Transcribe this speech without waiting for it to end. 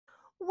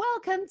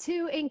Welcome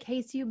to In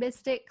Case You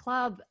Missed It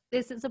Club.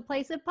 This is a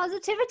place of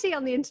positivity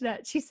on the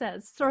internet, she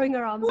says, throwing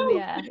her arms in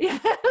the air. Yeah,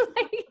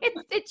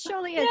 it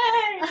surely is.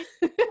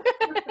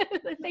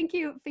 Thank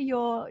you for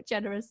your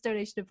generous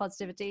donation of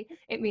positivity.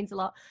 It means a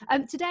lot.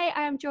 Today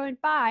I am joined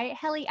by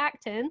Helly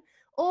Acton,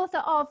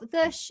 author of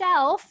The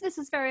Shelf. This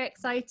is very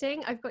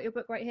exciting. I've got your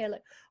book right here.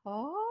 Look.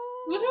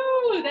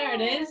 Woohoo, there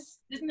it is.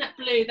 Isn't that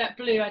blue? That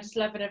blue, I just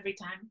love it every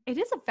time. It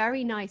is a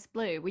very nice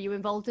blue. Were you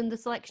involved in the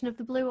selection of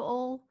the blue at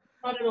all?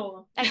 Not at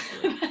all.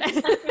 Excellent.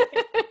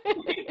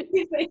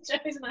 They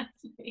chose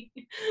nicely.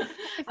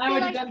 I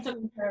would have done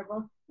something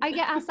terrible. I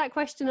get asked that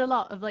question a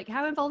lot of like,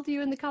 how involved are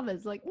you in the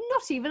covers? Like,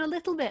 not even a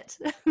little bit,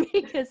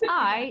 because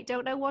I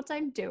don't know what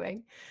I'm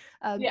doing.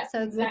 So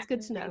exactly. That's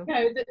good to know.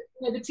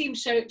 No, the team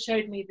showed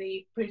me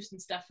the proofs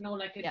and stuff, and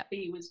all I could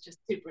be was just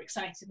super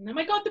excited. And oh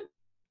my God, the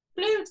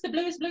blue, it's the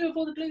bluest blue of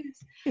all the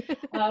blues.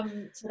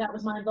 So that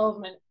was my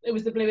involvement. It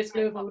was the bluest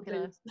blue of all the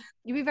blues.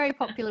 You'll be very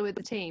popular with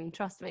the team,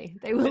 trust me.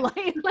 They will like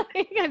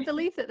I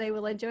believe that they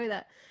will enjoy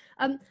that.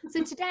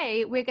 So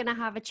today we're going to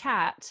have a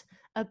chat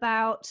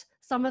about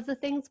some of the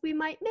things we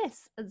might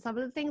miss and some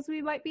of the things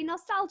we might be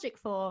nostalgic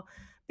for,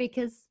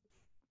 because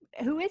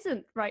who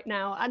isn't right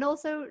now? And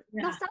also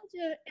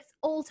nostalgia is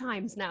all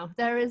times now.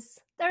 There is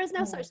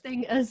no such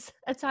thing as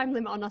a time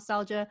limit on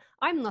nostalgia.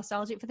 I'm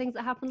nostalgic for things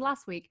that happened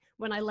last week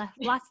when I last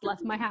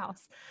left my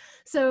house.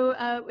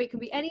 So it can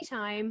be any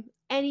time,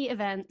 any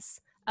events,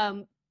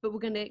 but we're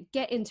going to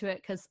get into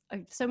it because I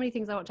have so many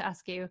things I want to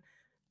ask you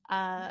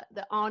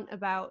that aren't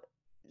about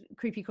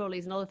creepy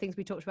crawlies and all the things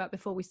we talked about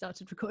before we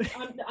started recording.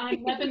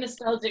 I'm never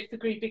nostalgic for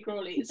creepy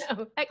crawlies.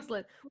 No,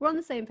 excellent. We're on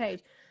the same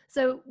page.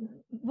 So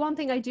one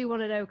thing I do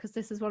want to know, because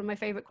this is one of my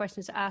favorite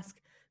questions to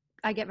ask,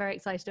 I get very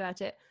excited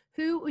about it.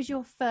 Who was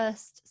your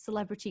first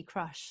celebrity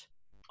crush?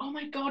 Oh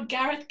my God,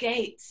 Gareth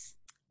Gates.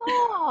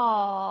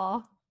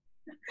 Oh,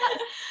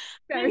 that's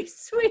very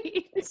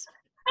sweet.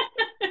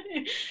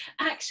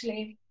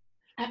 Actually,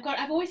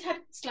 I've always had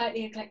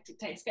slightly eclectic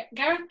taste.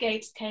 Gareth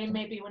Gates came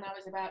maybe when I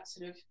was about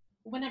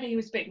whenever he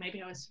was big, maybe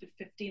I was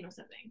 15 or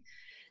something,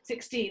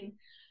 16.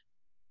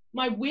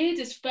 My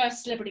weirdest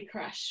first celebrity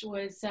crush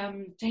was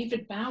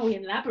David Bowie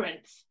in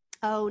Labyrinth.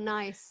 Oh,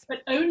 nice. But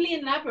only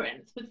in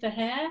Labyrinth, with the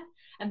hair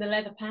and the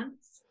leather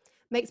pants.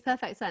 Makes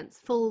perfect sense.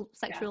 Full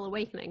sexual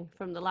awakening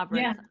from the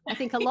Labyrinth. Yeah. I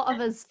think a lot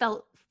of us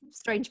felt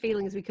strange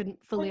feelings we couldn't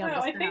fully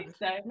understand. I think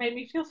so. It made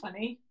me feel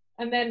funny.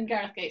 And then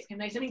Gareth Gates came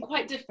later. I mean,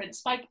 quite different.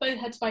 Both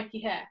had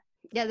spiky hair.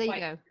 Yeah, there you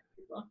go.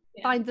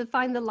 Yeah.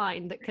 Find the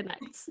line that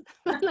connects.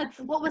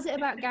 What was it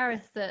about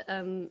Gareth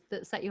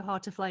that set your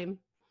heart aflame?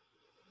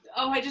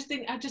 Oh, I just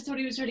thought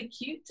he was really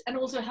cute, and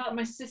also how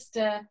my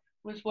sister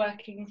was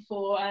working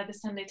for the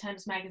Sunday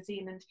Times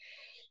magazine, and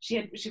she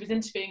was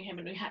interviewing him,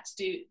 and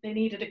they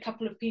needed a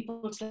couple of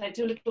people to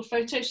do a little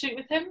photo shoot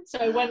with him. So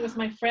I went with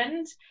my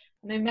friend,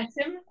 and I met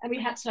him, and we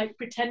had to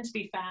pretend to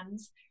be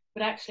fans,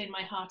 but actually in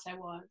my heart I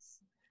was.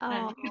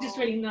 And he was just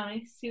really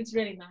nice. He was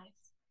really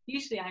nice.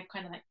 Usually I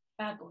kind of like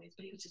bad boys,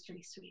 but he was just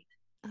really sweet.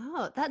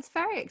 Oh, that's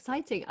very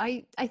exciting.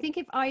 I think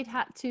if I'd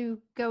had to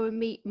go and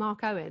meet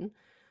Mark Owen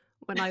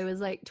when I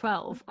was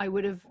 12, I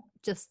wouldn't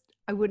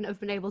have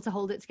been able to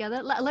hold it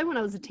together, let alone when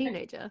I was a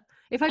teenager.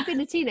 If I'd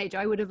been a teenager,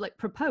 I would have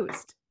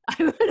proposed.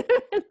 I would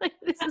have been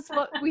this is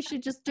what we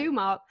should just do,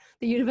 Mark.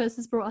 The universe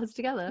has brought us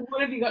together.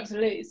 What have you got to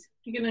lose?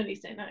 You can only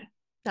say no.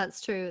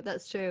 That's true.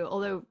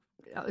 Although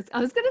I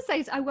was going to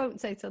say, I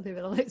won't say something,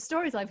 but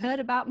stories I've heard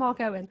about Mark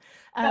Owen.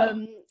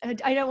 I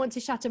don't want to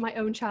shatter my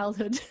own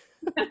childhood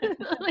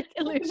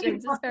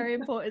illusions. It's very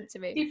important to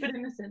me. Keep it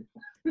innocent.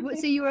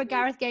 So you were a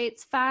Gareth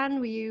Gates fan?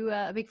 Were you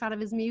a big fan of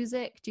his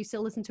music? Do you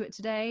still listen to it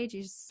today? Do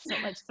you just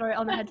like to throw it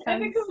on the headphones? I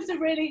think it was a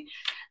really,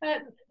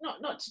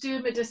 not to do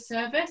him a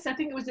disservice, I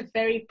think it was a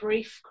very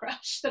brief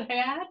crush that I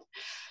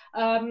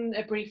had,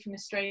 a brief and a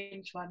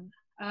strange one.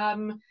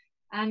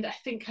 And I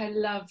think I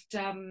loved,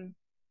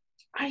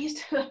 I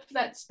used to love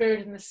that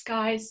Spirit in the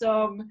Sky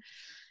song.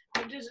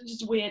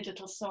 Just weird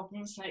little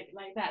songs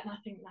like that.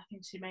 Nothing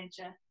too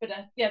major. But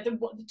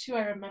the two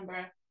I remember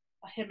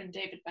are him and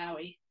David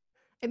Bowie.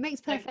 It makes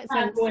perfect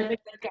sense.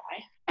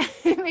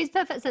 It makes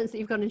perfect sense that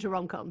you've gone into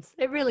rom-coms.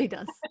 It really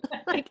does.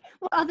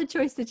 What other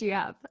choice did you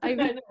have? I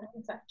mean,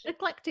 exactly.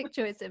 Eclectic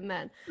choice in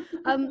men.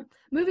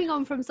 Moving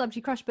on from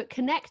Celebrity Crush, but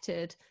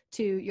connected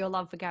to your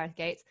love for Gareth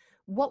Gates,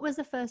 what was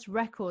the first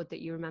record that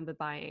you remember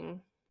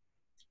buying?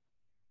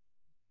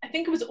 I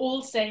think it was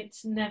All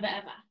Saints, Never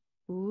Ever.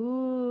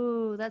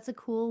 Ooh, that's a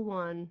cool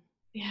one.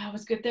 Yeah, it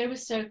was good. They were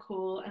so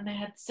cool, and they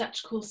had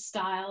such cool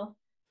style.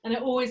 And I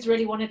always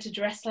really wanted to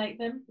dress like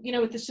them,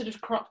 with the sort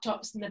of crop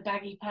tops and the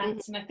baggy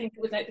pants. And I think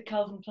it was the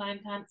Calvin Klein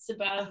pants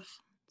above.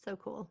 So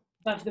cool.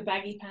 Above the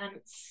baggy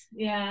pants.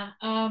 Yeah.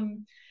 I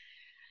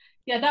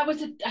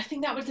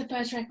think that was the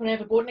first record I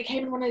ever bought. And it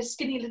came in one of those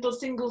skinny little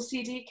single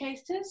CD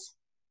cases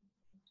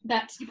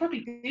that you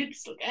probably do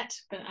still get,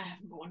 but I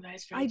haven't bought one of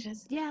those for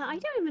ages. I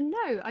don't even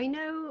know. I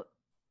know,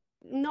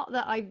 not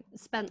that I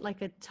spent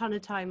a ton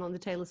of time on the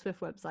Taylor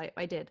Swift website.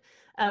 I did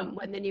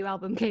when the new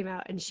album came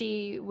out, and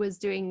she was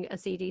doing a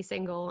CD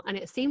single, and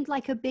it seemed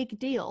like a big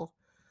deal.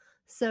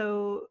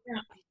 So I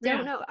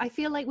don't know. I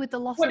feel like with the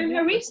loss What of in her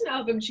one, recent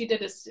album she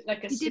did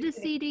she did a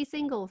CD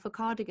single for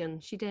Cardigan.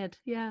 She did,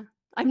 yeah.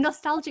 I'm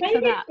nostalgic maybe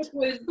for that. it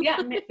was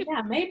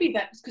maybe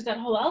that's because that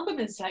whole album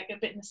is like a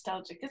bit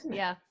nostalgic, isn't it?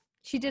 Yeah.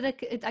 She did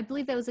I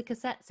believe there was a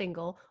cassette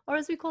single, or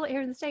as we call it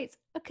here in the States,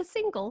 a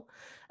cassingle.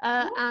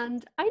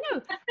 And I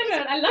know,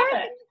 I love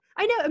it.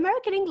 I know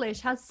American English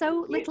has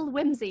so little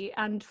whimsy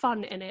and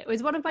fun in it. It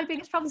was one of my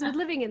biggest problems with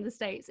living in the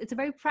States. It's a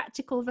very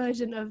practical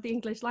version of the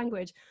English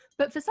language.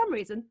 But for some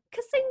reason,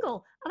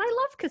 cassingle. And I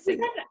love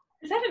cassingle.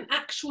 Is that an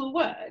actual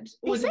word?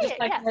 Or was They it say just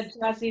like yes. a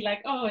jazzy,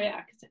 like, oh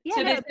yeah. Yeah,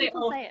 so no, they say,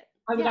 people say it.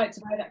 I would Yeah. like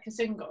to buy that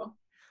cassingle.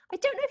 I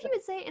don't know if you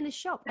would say it in a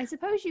shop. I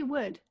suppose you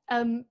would,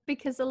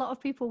 because a lot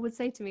of people would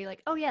say to me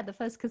like, "Oh yeah, the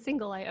first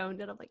cassingle I owned,"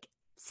 and I'm like,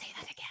 "Say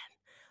that again.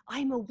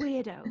 I'm a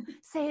weirdo.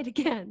 Say it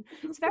again."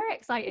 It's very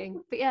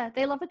exciting. But yeah,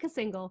 they love a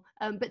cassingle.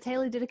 But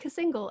Taylor did a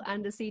cassingle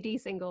and a CD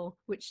single,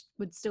 which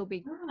would still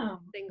be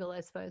single,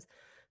 I suppose.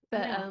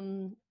 But yeah.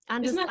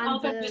 and isn't that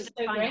album the just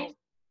so vinyl. great?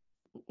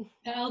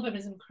 The album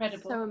is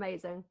incredible. So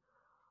amazing.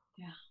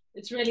 Yeah,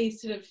 it's really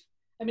sort of.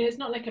 I mean, it's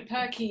not like a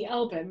perky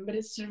album, but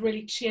it's sort of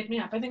really cheered me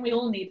up. I think we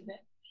all needed it.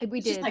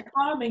 It's just like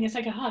calming. It's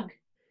like a hug.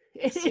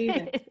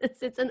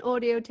 It's an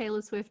audio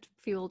Taylor Swift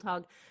fueled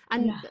hug,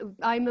 and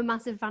I'm a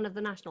massive fan of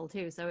The National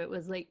too, so it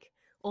was like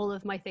all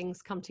of my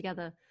things come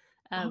together.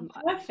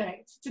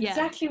 Perfect. It's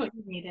exactly what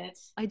you needed.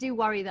 I do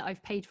worry that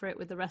I've paid for it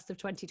with the rest of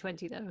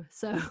 2020 though,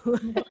 so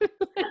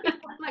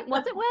like,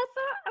 was it worth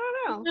that?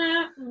 I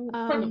don't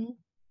know.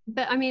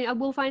 But I mean,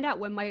 we'll find out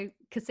when my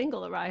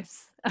cassingle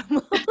arrives.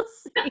 We'll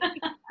see.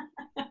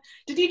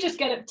 Did you just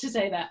get it to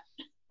say that?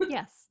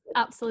 Yes,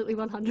 absolutely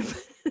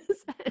 100%.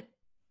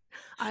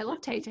 I love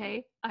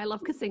Tay-Tay. I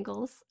love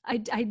casingles.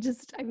 I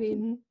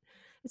mean,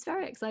 it's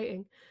very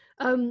exciting.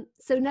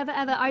 So Never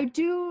Ever,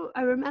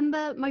 I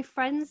remember my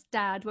friend's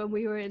dad when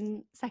we were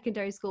in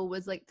secondary school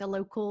was like the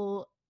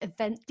local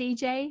event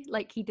DJ.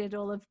 Like he did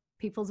all of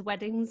people's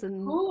weddings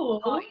and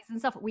parties and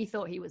stuff. We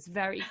thought he was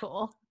very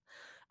cool.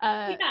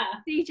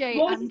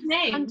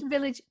 DJ and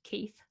village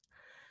Keith.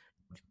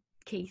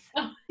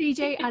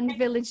 DJ and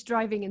village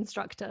driving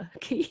instructor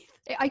Keith.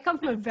 I come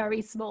from a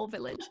very small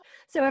village,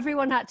 so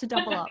everyone had to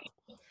double up.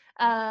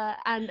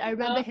 And I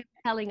remember him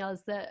telling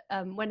us that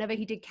whenever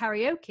he did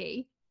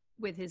karaoke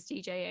with his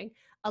DJing,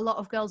 a lot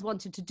of girls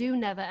wanted to do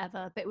Never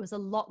Ever, but it was a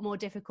lot more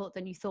difficult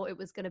than you thought it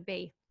was going to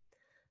be.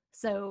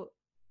 So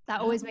that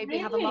always made me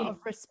have a lot of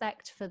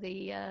respect for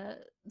the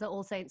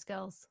All Saints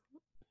girls.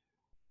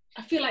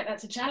 I feel like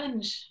that's a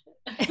challenge.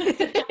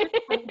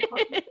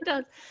 It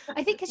does.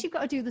 I think because you've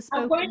got to do the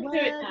spoken word. I won't do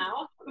it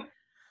now.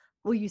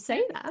 Well, you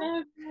say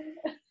that.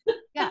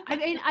 Yeah, I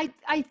mean,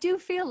 I do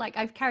feel like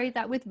I've carried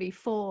that with me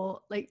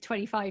for like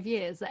 25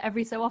 years. That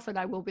every so often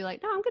I will be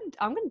like, no,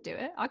 I'm gonna do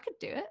it. I could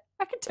do it.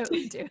 I could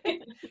totally do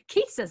it.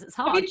 Keith says it's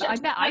hard, but I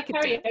bet I could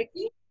do it.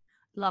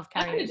 Love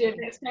karaoke. I'm gonna do a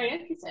next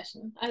karaoke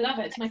session. I love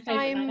it. It's my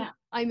favorite night out.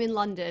 I'm in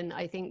London.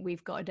 I think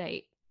we've got a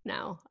date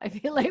now. I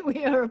feel like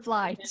we are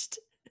obliged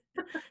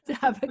to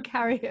have a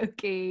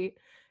karaoke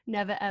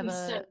Never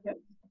Ever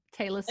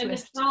Taylor Swift. And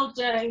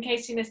nostalgia, in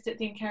case you missed it,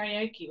 the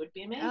karaoke would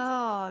be amazing.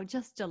 Oh,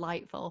 just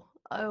delightful.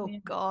 Oh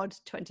God,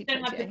 2020.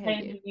 Don't have to play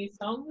any new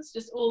songs,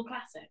 just all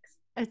classics.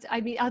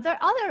 I mean, are there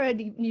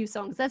any new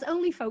songs? There's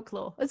only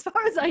folklore. As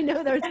far as I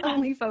know, there's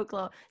only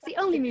folklore. It's the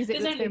only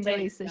music that's been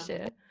released this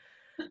year.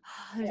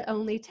 There's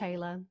only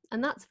Taylor,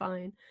 and that's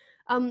fine.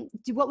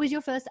 What was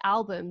your first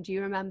album? Do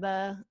you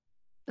remember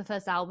the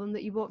first album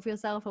that you bought for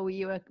yourself, or were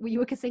you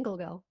a single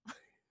girl?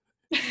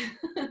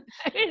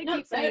 I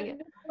keep saying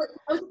it.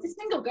 I was a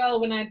single girl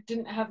when I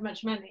didn't have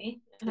much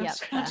money, and I was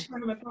scratching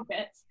around my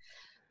pockets.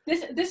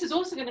 This is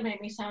also going to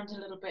make me sound a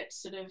little bit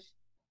sort of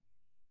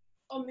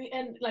on the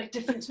end, like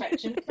different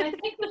spectrum. I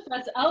think the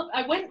first album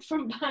I went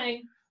from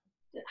buying,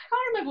 I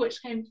can't remember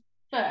which came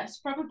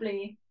first,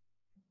 probably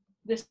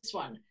this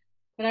one.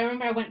 But I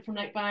remember I went from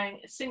like buying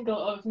a single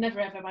of Never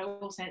Ever by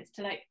All Saints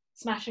to like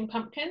Smashing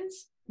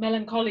Pumpkins,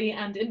 Melancholy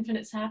and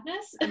Infinite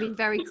Sadness. I mean,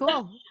 very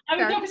cool. I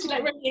mean, obviously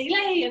like really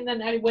lay, and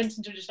then I went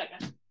into just like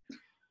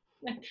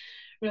a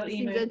real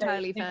emo.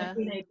 Entirely fair.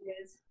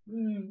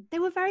 They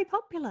were very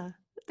popular.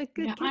 The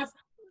good kids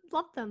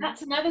loved them.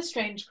 That's another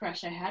strange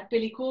crush I had,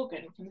 Billy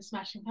Corgan from the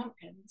Smashing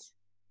Pumpkins.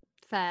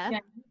 Fair. Yeah,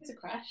 he was a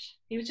crush.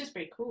 He was just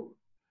very cool.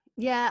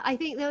 Yeah, I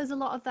think there was a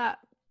lot of that.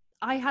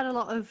 I had a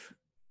lot of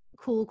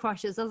cool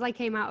crushes. As I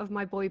came out of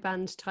my boy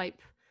band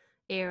type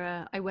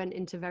era, I went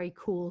into very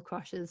cool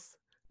crushes,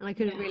 and I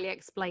couldn't really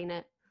explain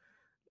it.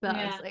 But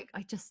I was like,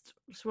 I just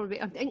want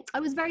to be. I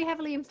was very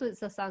heavily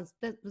influenced.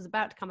 That was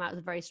about to come out as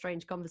a very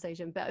strange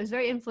conversation, but I was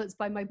very influenced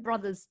by my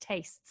brother's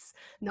tastes,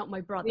 not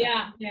my brother.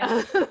 Yeah.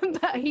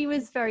 But he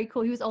was very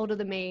cool. He was older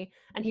than me,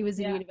 and he was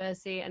in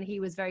university, and he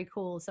was very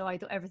cool. So I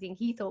thought everything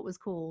he thought was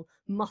cool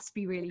must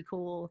be really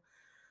cool.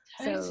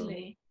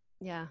 Totally.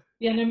 So, yeah.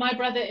 Yeah. No, my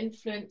brother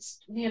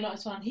influenced me a lot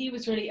as well. And he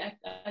was really. I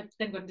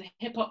then got into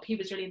hip hop. He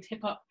was really into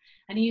hip hop,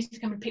 and he used to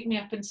come and pick me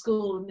up in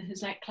school in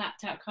his like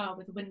clapped out car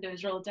with the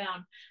windows rolled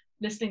down,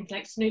 listening to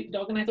like Snoop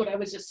Dogg, and I thought I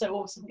was just so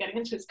awesome getting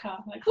into his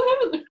car. Like,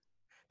 woo!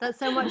 That's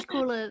so much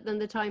cooler than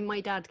the time my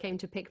dad came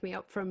to pick me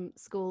up from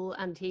school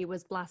and he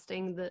was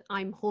blasting the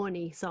I'm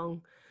Horny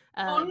song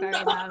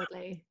very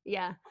loudly.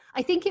 Yeah.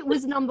 I think it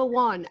was number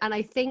one. And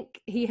I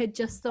think he had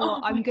just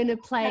thought, I'm going to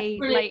play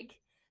like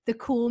the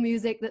cool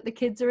music that the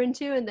kids are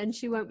into and then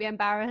she won't be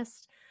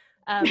embarrassed.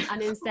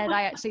 And instead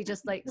I actually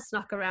just like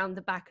snuck around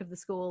the back of the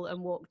school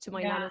and walked to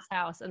my nana's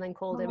house and then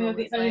called him and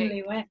was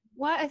like,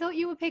 what? I thought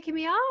you were picking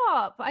me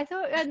up. And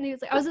he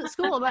was like, I was at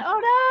school. I'm like, oh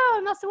no,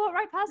 I must have walked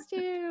right past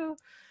you.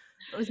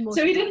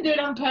 So he didn't do it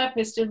on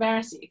purpose to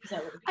embarrass you?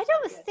 I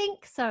don't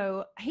think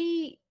so.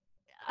 I'm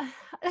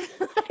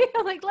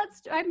like,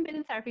 I haven't been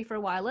in therapy for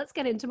a while. Let's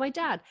get into my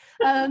dad.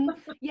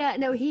 Yeah,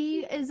 no,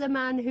 he is a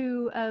man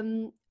who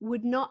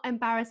would not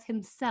embarrass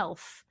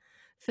himself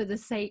for the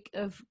sake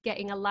of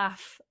getting a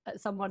laugh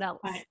at someone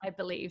else, right. I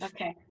believe.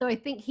 Okay. So I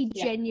think he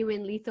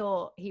genuinely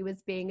thought he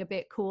was being a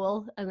bit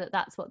cool and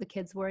that's what the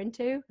kids were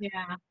into.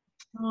 Yeah.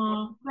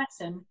 Oh, bless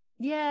him.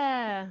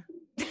 Yeah.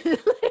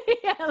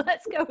 Yeah,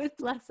 let's go with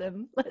bless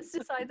him. Let's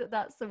decide that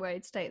that's the way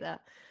to take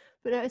that.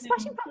 But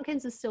Smashing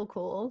Pumpkins is still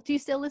cool. Do you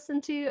still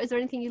listen to, is there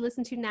anything you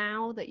listen to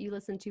now that you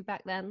listened to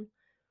back then?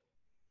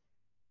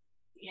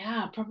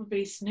 Yeah,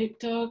 probably Snoop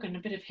Dogg and a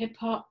bit of hip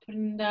hop.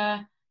 And,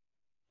 I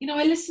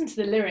listen to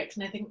the lyrics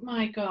and I think,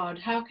 my God,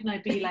 how can I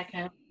be like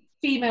a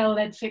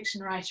female-led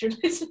fiction writer and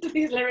listen to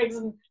these lyrics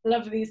and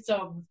love these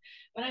songs?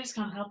 But I just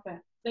can't help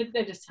it.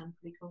 They just sound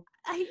pretty cool.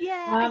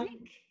 I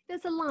think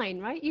there's a line,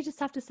 right? You just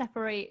have to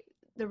separate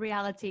the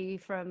reality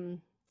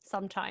from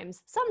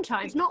sometimes,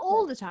 not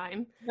all the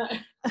time, no.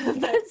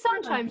 But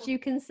sometimes you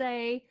can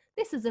say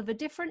this is of a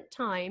different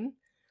time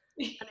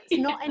and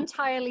it's not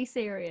entirely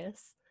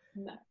serious.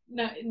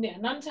 Not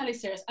entirely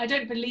serious. I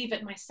don't believe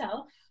it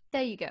myself.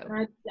 There you go.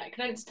 I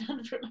don't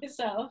stand for it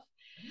myself.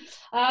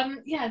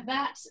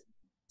 That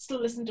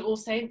still listen to All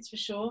Saints for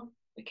sure.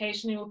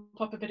 Occasionally we'll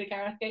pop a bit of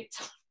Gareth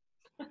Gates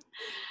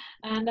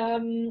and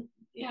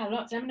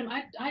lots of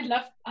Eminem.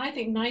 I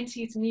think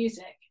 90s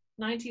music,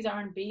 90s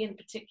R&B in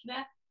particular,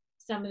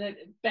 some of the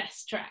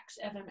best tracks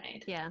ever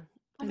made. Yeah,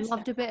 I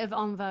loved a bit of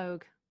En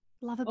Vogue.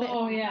 Love a bit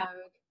of En Vogue.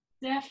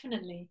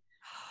 Definitely.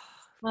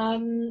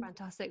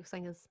 Fantastic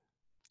singers.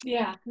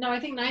 Yeah, no, I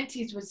think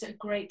 90s was a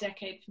great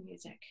decade for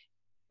music.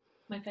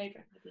 My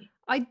favourite, maybe.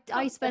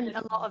 I spent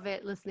a lot of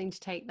it listening to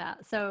Take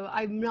That, so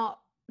I'm not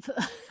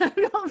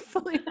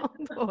fully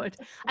on board.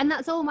 And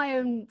that's all my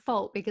own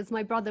fault because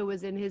my brother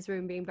was in his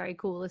room being very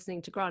cool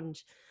listening to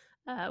grunge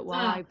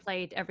while I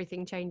played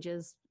Everything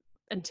Changes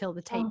until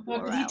the tape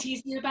wore out. Did he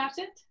tease you about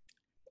it?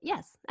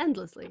 Yes,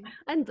 endlessly,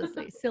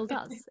 still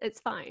does.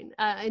 It's fine.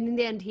 And in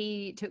the end,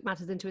 he took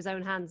matters into his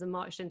own hands and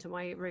marched into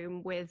my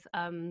room with,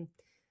 I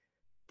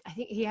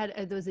think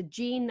there was a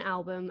Jean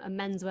album, a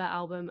menswear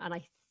album, and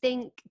I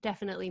think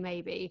Definitely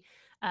Maybe.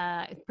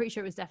 I'm pretty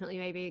sure it was Definitely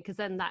Maybe because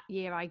then that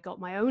year I got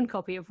my own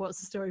copy of What's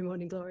the Story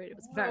Morning Glory. It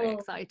was very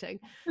exciting.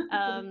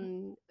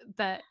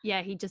 But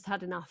yeah, he just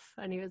had enough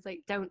and he was like,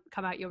 don't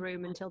come out your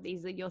room until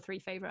these are your 3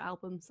 favorite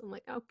albums. I'm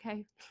like,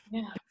 okay,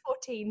 yeah,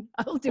 14,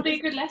 I'll do it. What a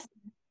good lesson.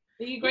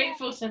 Are you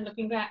grateful to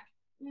looking back?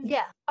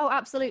 Yeah, oh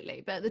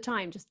absolutely, but at the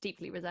time just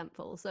deeply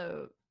resentful.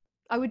 So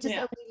I would just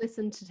only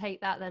listen to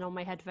Take That then on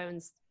my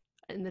headphones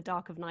in the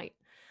dark of night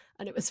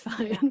and it was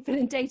fine. But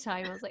in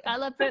daytime I was like, I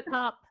love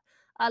Britpop.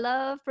 I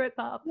love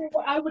Britpop.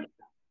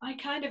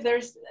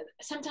 There's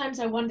sometimes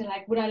I wonder,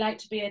 like, would I like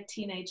to be a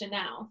teenager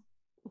now?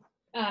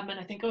 And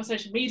I think,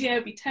 social media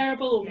would be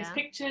terrible, all these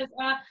pictures.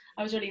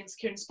 I was really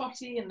insecure and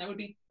spotty, and that would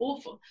be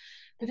awful.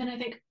 But then I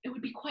think it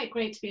would be quite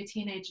great to be a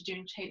teenager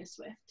during Taylor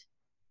Swift.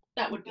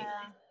 That would be nice.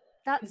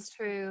 That's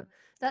true.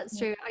 That's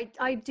true.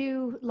 I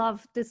do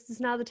love, this is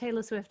now the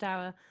Taylor Swift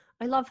hour.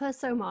 I love her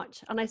so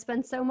much, and I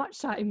spend so much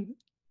time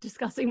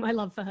discussing my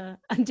love for her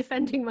and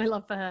defending my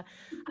love for her.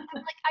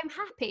 I'm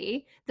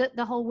happy that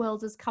the whole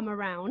world has come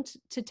around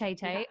to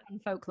Tay-Tay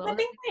and folklore. I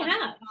think they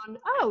have.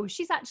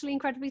 She's actually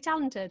incredibly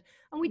talented.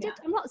 And we did,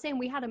 I'm not saying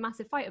we had a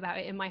massive fight about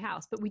it in my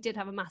house, but we did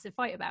have a massive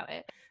fight about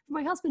it.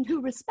 My husband, who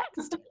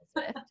respects Taylor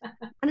Swift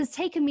and has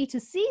taken me to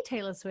see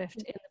Taylor Swift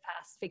in the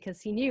past because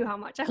he knew how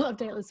much I love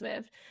Taylor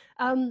Swift.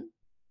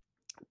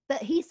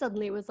 But he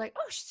suddenly was like,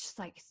 she's just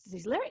like,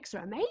 these lyrics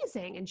are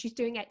amazing and she's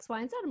doing X, Y,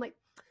 and Z. I'm like,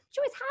 she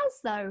always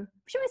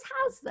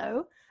has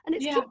though. And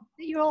it's cute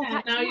that you're all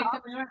catching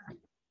up.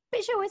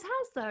 But she always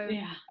has though.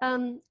 Yeah.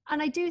 And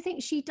I do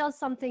think she does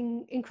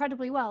something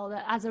incredibly well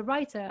that as a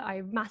writer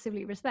I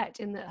massively respect,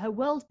 in that her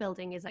world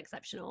building is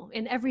exceptional.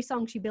 In every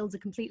song she builds a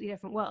completely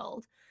different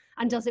world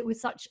and does it with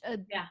such a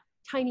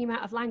tiny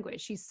amount of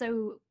language. She's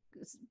so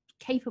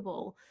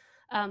capable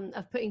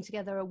of putting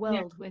together a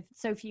world with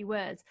so few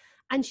words,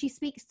 and she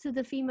speaks to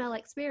the female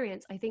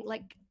experience. I think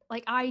like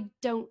I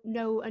don't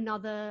know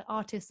another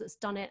artist that's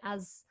done it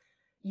as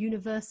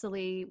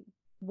universally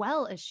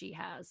well as she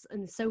has,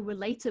 and so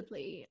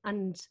relatably.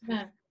 And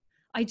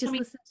I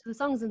listen to the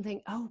songs and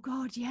think, oh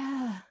god,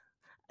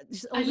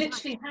 I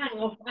literally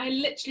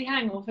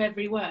hang off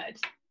every word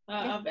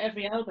of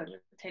every album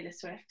of Taylor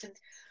Swift, and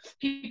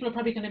people are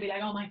probably going to be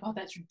like, oh my god,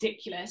 that's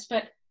ridiculous,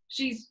 but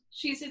she's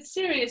a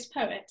serious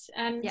poet,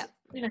 and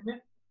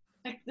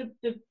like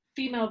the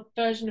female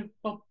version of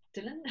Bob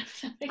Dylan.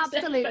 If that makes sense.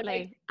 Absolutely, But,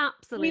 like,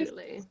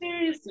 absolutely. I mean,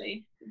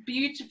 seriously,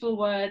 beautiful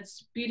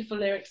words, beautiful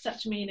lyrics,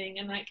 such meaning,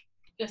 and like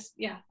just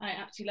I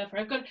absolutely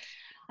love her.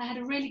 I had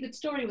a really good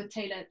story with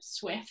Taylor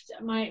Swift.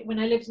 When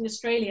I lived in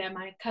Australia,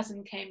 my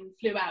cousin came and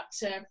flew out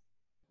to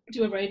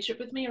do a road trip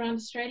with me around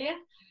Australia,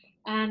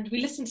 and we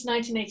listened to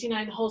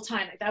 1989 the whole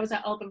time. Like, that was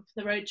our album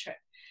for the road trip.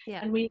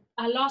 Yeah. And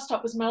our last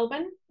stop was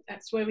Melbourne.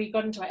 That's where we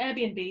got into our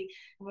Airbnb,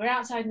 and we're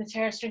outside in the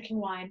terrace drinking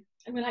wine.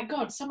 And we're like,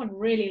 God, someone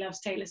really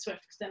loves Taylor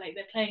Swift, because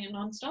they're playing it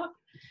nonstop.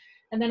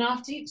 And then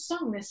after each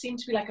song, there seemed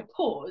to be like a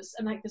pause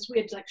and like this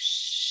weird like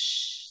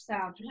shh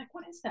sound. We're like,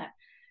 what is that?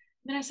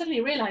 And then I suddenly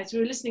realised we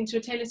were listening to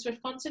a Taylor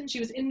Swift concert. And she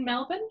was in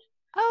Melbourne.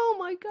 Oh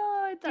my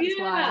God, that's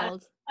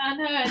wild. I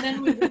know. And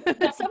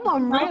then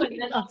someone really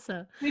loves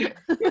her. And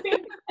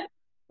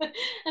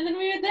then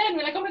we were there and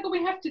we're like, oh my God,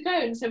 we have to go.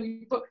 And so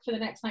we booked for the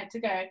next night to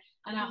go.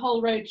 And our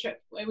whole road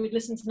trip, where we'd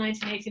listened to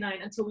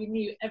 1989 until we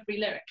knew every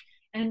lyric,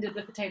 ended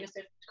with the Taylor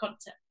Swift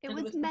concert. It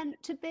was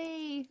meant to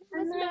be. It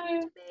was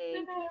meant to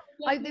be.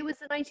 There was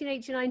the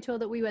 1989 tour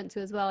that we went to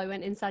as well. I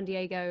went in San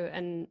Diego,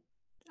 and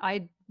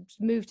I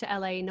moved to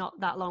LA not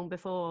that long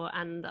before,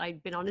 and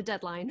I'd been on a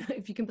deadline,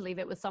 if you can believe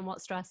it, was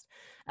somewhat stressed.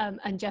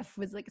 And Jeff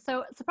was like,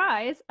 so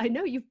surprise, I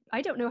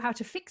don't know how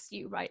to fix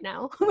you right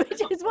now,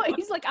 which is what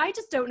he's like, I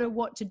just don't know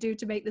what to do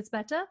to make this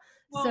better.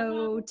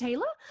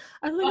 Taylor?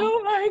 I was like,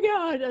 oh my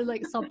God. I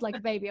like sobbed like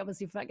a baby,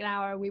 obviously, for like an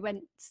hour. We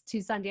went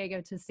to San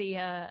Diego to see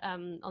her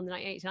on the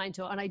 1989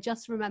 tour. And I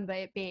just remember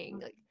it being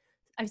like,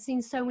 I've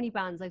seen so many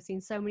bands, I've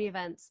seen so many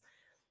events.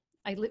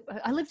 I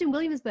lived in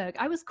Williamsburg.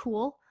 I was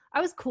cool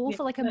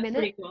for like a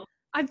minute. Cool.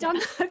 I've done,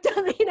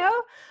 you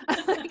know,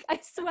 like, I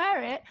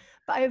swear it,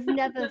 but I've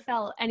never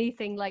felt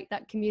anything like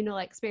that communal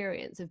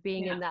experience of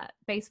being in that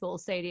baseball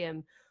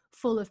stadium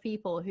full of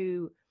people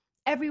who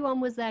everyone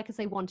was there because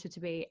they wanted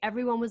to be.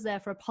 Everyone was there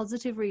for a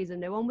positive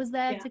reason. No one was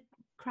there to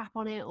crap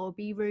on it or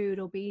be rude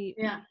or be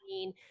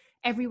mean.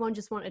 Everyone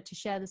just wanted to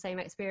share the same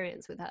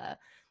experience with her.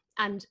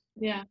 And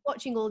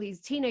watching all these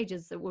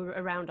teenagers that were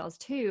around us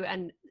too,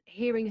 and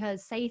hearing her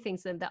say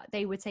things to them that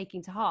they were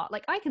taking to heart.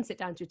 Like, I can sit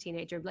down to a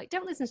teenager and be like,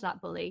 don't listen to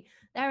that bully.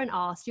 They're an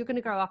arse. You're going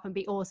to grow up and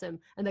be awesome.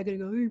 And they're going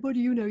to go, hey, what do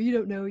you know? You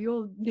don't know.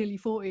 You're nearly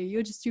 40.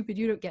 You're just stupid.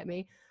 You don't get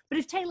me. But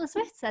if Taylor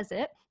Swift says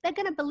it, they're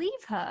going to believe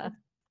her.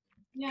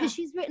 Because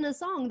she's written a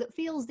song that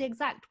feels the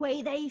exact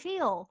way they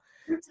feel.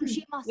 So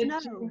she must know.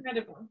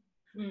 Incredible.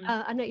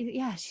 I know.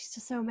 Yeah, she's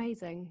just so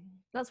amazing.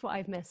 That's what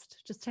I've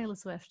missed. Just Taylor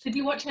Swift. Did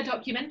you watch her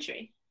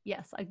documentary?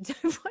 Yes, I've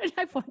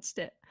watched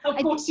it. Of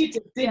course you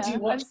did. Did you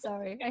watch? I'm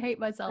sorry. I hate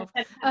myself.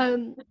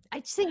 I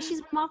just think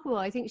she's remarkable.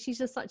 I think she's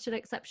just such an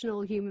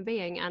exceptional human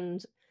being,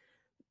 and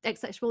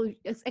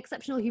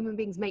exceptional human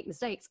beings make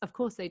mistakes. Of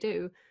course they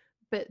do.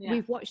 But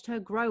we've watched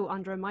her grow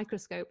under a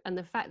microscope, and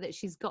the fact that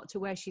she's got to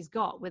where she's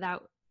got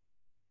without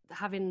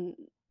having,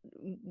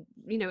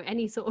 you know,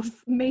 any sort of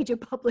major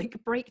public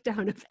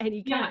breakdown of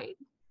any kind.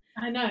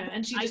 I know.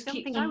 And she just I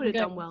don't think I would have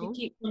done well.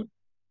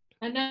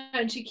 I know,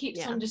 and she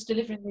keeps on just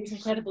delivering these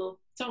incredible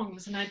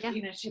songs, and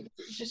you know,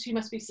 she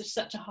must be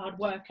such a hard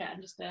worker,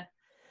 and just that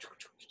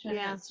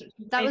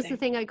was the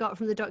thing I got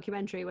from the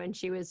documentary, when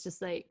she was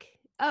just like,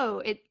 oh,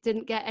 it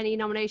didn't get any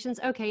nominations,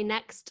 okay,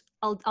 next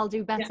I'll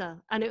do better.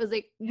 And it was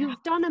like,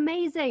 you've done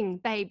amazing,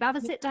 babe, have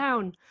a sit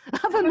down,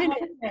 have a minute.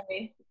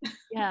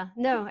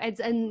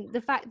 And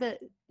the fact that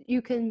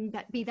you can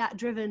be that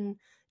driven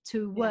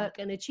to work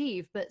and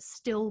achieve, but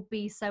still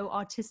be so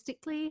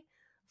artistically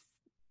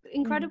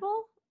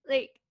incredible.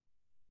 Like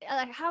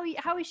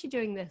how is she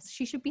doing this?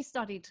 She should be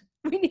studied.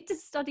 We need to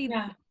study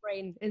the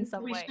brain in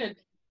some way.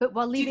 Should. But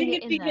while leaving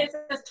it in there. Do you think if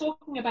people are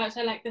talking about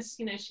her like this,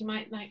 you know, she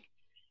might like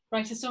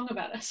write a song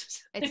about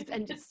us?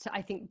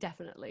 I think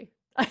definitely.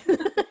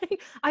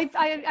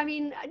 I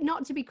mean,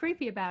 not to be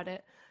creepy about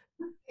it.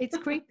 It's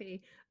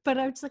creepy. But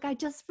I was like, I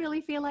just really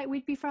feel like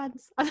we'd be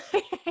friends. I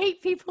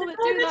hate people that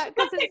do that,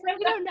 because it's like,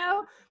 you don't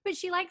know, but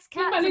she likes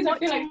cats and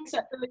watching.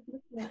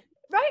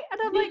 Right?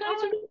 And I'm like,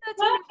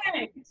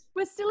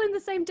 we're still in the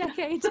same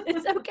decade.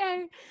 It's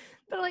okay.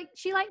 But like,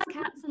 she likes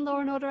cats and Law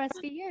and Order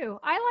SVU.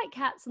 I like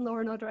cats and Law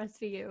and Order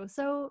SVU.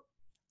 So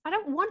I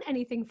don't want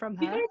anything from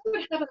her. You guys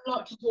would have a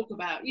lot to talk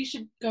about. You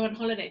should go on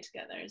holiday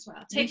together as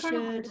well. Take her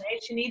on holiday.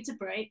 She needs a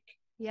break.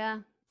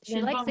 Yeah.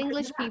 She likes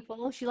English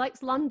people. She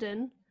likes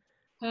London.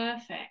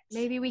 Perfect.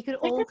 Maybe we could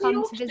all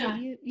come to visit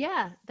you.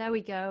 Yeah, there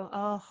we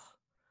go.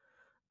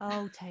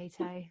 Oh,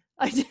 Tay-Tay.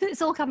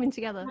 It's all coming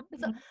together.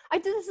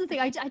 This is the thing.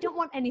 I don't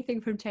want anything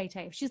from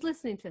Tay-Tay. If she's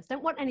listening to this,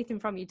 don't want anything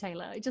from you,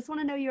 Taylor. I just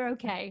want to know you're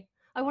okay.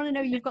 I want to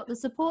know you've got the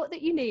support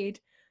that you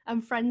need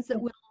and friends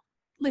that will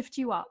lift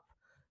you up.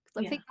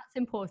 Because I think that's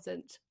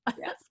important.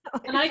 Yeah.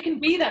 And I can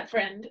be that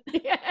friend.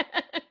 Yeah,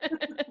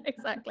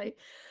 exactly.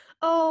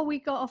 Oh, we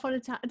got off on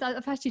a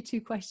I've asked you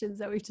 2 questions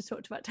that we've just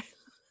talked about, Taylor.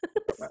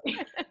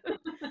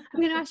 I'm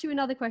going to ask you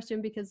another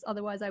question, because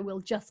otherwise I will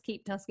just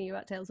keep asking you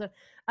about Taylor Swift.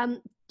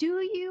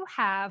 Do you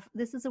have,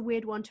 this is a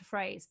weird one to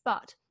phrase,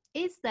 but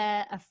is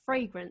there a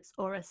fragrance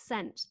or a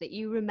scent that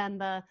you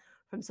remember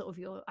from sort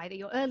of either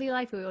your early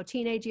life or your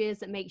teenage years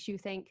that makes you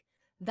think,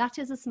 that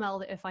is a smell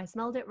that if I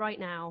smelled it right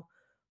now,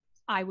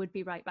 I would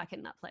be right back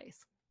in that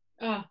place.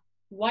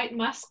 White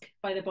Musk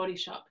by the Body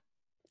Shop.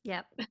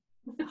 Yep.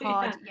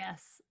 Hard, Yeah.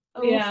 yes.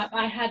 Yeah,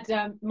 I had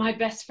my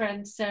best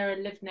friend Sarah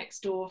lived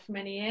next door for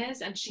many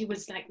years, and she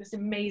was like this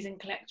amazing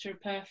collector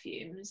of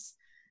perfumes,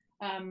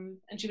 and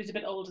she was a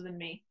bit older than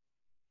me,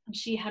 and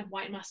she had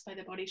White Musk by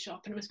the Body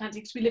Shop, and it was fancy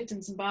because we lived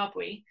in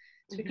Zimbabwe,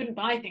 so we couldn't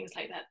buy things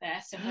like that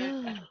there, so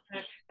her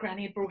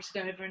granny had brought it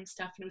over and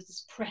stuff, and it was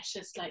this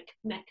precious like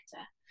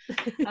nectar,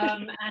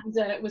 and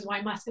it was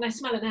White Musk, and I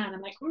smell it now and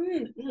I'm like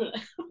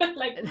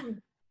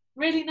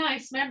really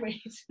nice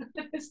memories.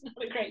 It's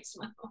not a great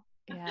smell.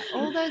 Yeah,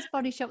 all those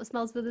Body Shop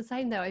smells were the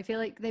same though. I feel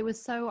like they were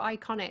so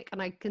iconic,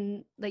 and I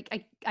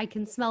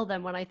can smell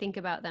them when I think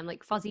about them,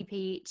 like Fuzzy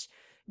Peach,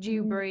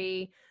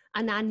 Dewberry.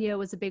 Ananya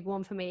was a big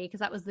one for me because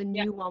that was the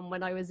new one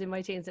when I was in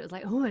my teens. It was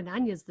like, oh,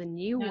 Ananya's the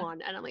new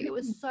one, and I'm like, it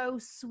was so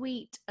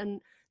sweet,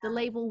 and the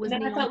label was.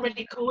 And then I felt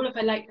really cool if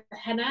I liked the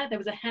henna. There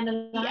was a henna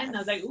line. Yes. And I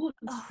was like, oh,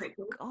 that's pretty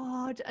cool.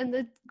 God, and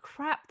the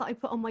crap that I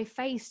put on my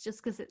face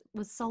just because it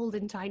was sold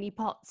in tiny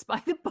pots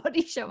by the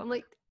Body Shop. I'm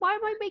like, why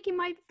am I making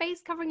my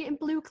face covering it in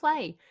blue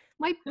clay?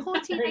 My poor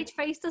teenage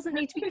face doesn't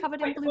need to be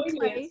covered in blue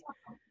clay.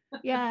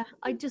 Yeah,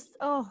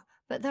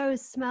 but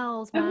those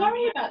smells, man. I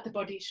worry about the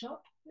Body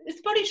Shop. Is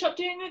the Body Shop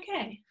doing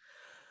okay?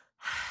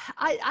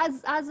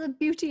 As a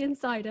beauty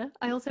insider,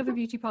 I also have a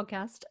beauty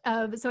podcast,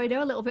 so I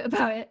know a little bit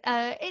about it.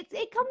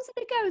 It comes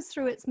and it goes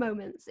through its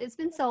moments. It's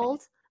been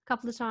sold a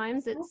couple of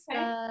times.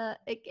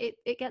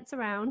 It gets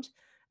around,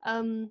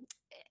 and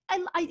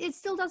it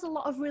still does a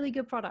lot of really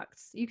good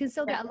products. You can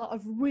still get a lot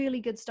of really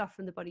good stuff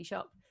from the Body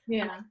Shop.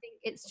 Yeah, and I think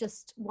it's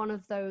just one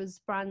of those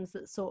brands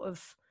that's sort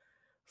of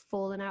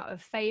fallen out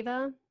of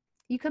favor.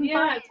 You can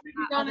buy it's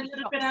really gone a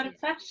little bit out of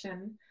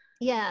fashion.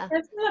 Yeah,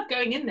 there's love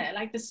going in there.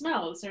 Like the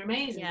smells are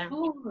amazing. Yeah. Like,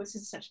 oh, this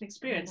is such an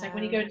experience. Like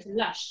when you go into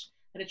Lush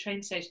at a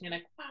train station, you're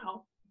like,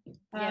 wow.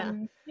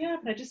 But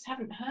I just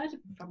haven't heard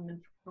from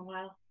them for a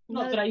while.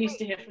 Not that I used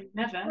to hear from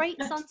never. Great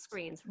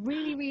sunscreens,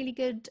 really, really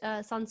good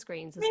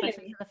sunscreens,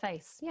 especially for the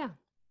face. Yeah,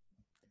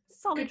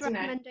 solid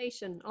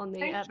recommendation on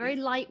the very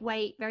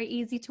lightweight, very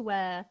easy to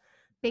wear.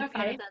 Big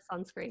fan of their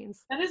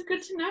sunscreens. That is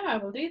good to know. I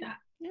will do that.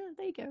 Yeah,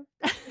 there you go.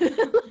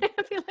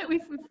 I feel like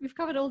we've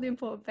covered all the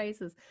important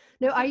bases.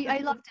 No, I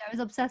loved it. I was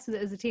obsessed with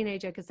it as a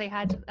teenager because they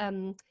had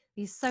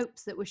these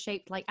soaps that were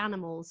shaped like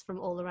animals from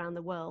all around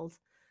the world,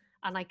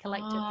 and I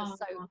collected the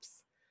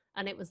soaps,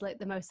 and it was like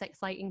the most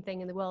exciting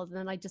thing in the world. And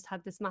then I just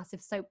had this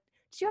massive soap.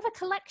 Did you have a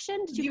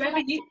collection? Did you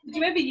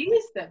ever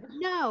use them?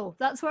 No,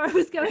 that's where I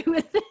was going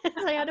with this.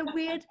 I had a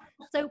weird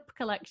soap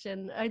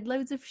collection. I had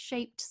loads of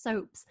shaped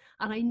soaps,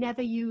 and I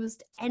never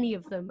used any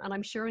of them. And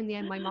I'm sure in the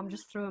end, my mum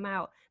just threw them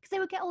out because they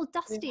would get all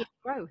dusty and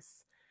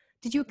gross.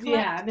 Did you collect?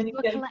 Yeah, and then you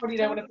probably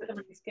don't want to put them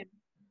on your skin.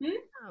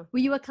 Oh. Were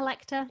you a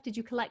collector? Did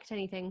you collect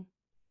anything?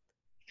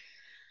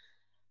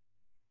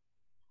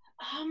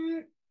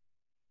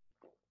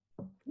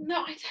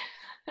 No,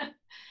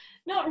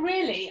 not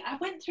really. I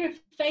went through a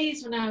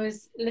phase when I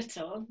was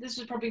little. This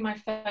was probably my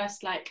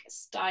first like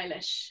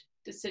stylish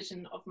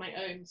decision of my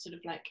own, sort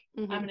of like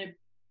I'm gonna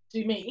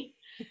do me.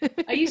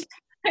 I used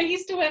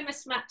to wear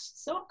mismatched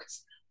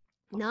socks.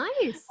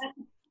 Nice.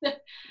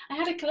 I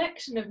had a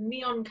collection of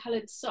neon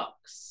coloured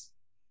socks.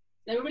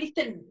 They were really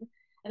thin,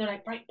 and they're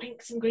like bright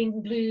pinks and greens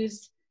and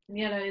blues and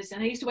yellows,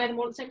 and I used to wear them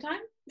all at the same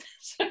time.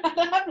 So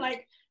I'd have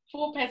like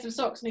 4 pairs of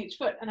socks on each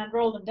foot, and I'd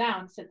roll them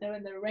down so they were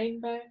in the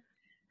rainbow.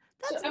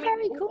 That's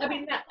very cool. I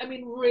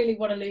mean, really,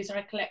 what a loser!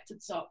 I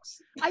collected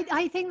socks.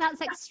 I think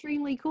that's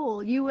extremely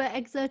cool. You were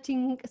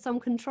exerting some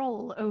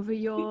control over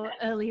your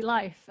early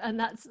life, and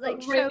that's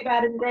like really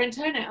bad in growing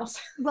toenails.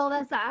 Well,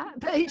 there's that,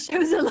 but it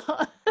shows a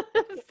lot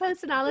of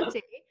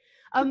personality.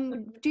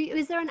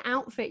 Is there an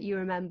outfit you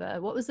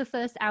remember? What was the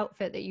first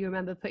outfit that you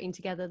remember putting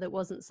together that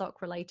wasn't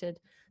sock related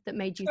that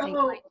made you think,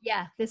 like,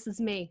 yeah, this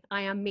is me.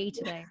 I am me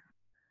today.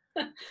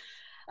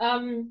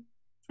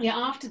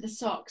 After the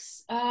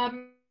socks.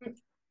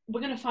 We're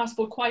going to fast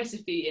forward quite a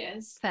few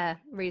years. Fair,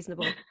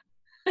 reasonable.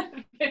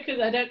 Because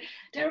I don't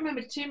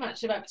remember too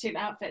much about particular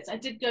outfits. I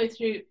did go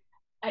through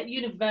at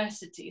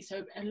university,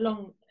 so a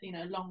long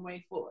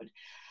way forward.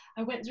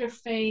 I went through a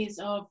phase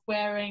of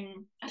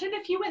wearing, I don't know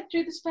if you went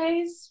through this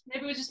phase,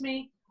 maybe it was just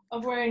me,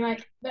 of wearing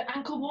like the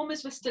ankle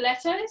warmers with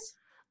stilettos.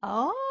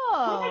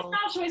 Oh. My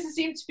style choices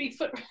seem to be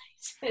foot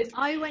related.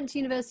 I went to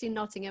university in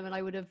Nottingham, and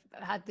I would have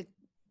had the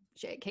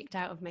shit kicked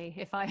out of me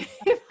if I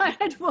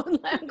had worn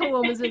ankle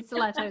warmers with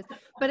stilettos.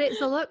 But it's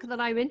a look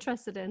that I'm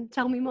interested in.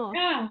 Tell me more.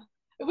 Yeah,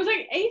 it was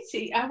like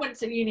 80. I went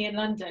to uni in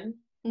London,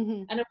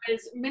 and it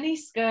was mini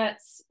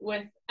skirts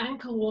with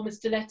ankle warmers,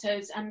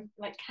 stilettos, and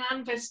like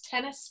canvas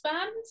tennis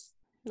spans.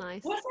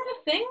 Nice. Was that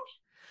a thing?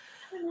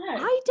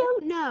 I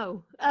don't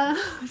know, but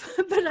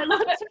I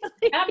want to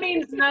believe. That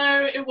means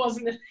no, it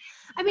wasn't a thing.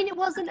 I mean, it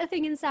wasn't a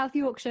thing in South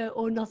Yorkshire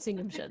or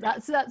Nottinghamshire.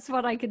 That's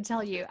what I can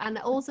tell you. And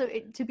also,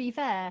 to be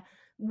fair,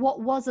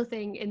 what was a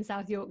thing in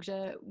South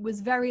Yorkshire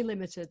was very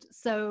limited.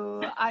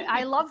 So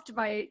I loved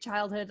my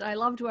childhood. I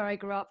loved where I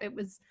grew up. It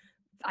was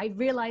I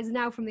realize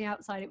now from the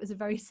outside it was a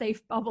very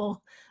safe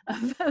bubble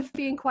of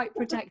being quite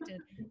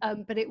protected,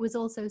 but it was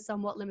also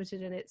somewhat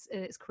limited in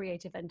its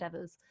creative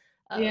endeavors.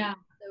 Yeah.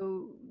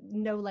 So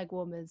no leg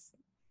warmers.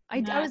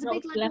 No, I was a not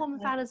big leg warmer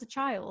fan as a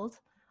child.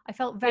 I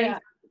felt very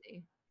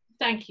fancy.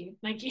 Thank you.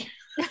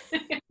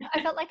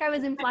 I felt like I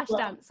was in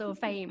Flashdance or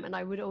Fame, and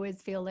I would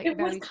always feel like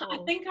very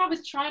cool. I think I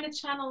was trying to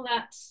channel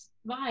that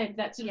vibe.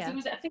 I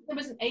think there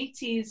was an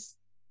 80s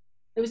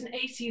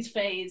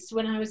phase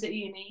when I was at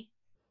uni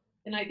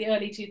in like the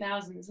early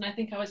 2000s, and I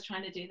think I was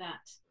trying to do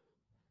that.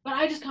 But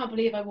I just can't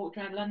believe I walked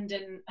around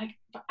London like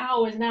for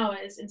hours and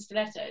hours in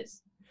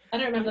stilettos. I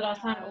don't remember the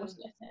last time I wore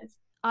stilettos.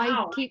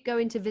 I keep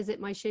going to visit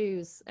my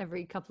shoes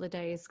every couple of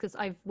days because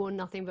I've worn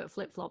nothing but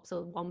flip-flops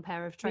or one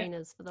pair of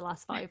trainers for the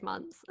last 5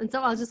 months. And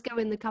so I'll just go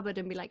in the cupboard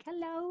and be like,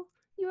 hello,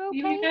 you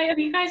okay? Are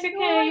you guys okay?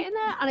 Right in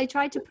there? And I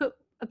tried to put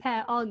a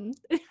pair on.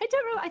 I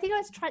don't know. I think I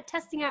was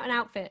testing out an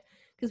outfit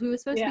because we were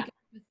supposed to be going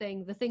to the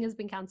thing. The thing has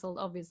been cancelled,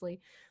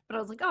 obviously. But I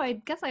was like, oh, I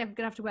guess I'm going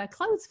to have to wear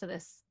clothes for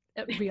this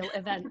real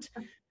event.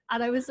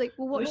 And I was like,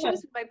 well, what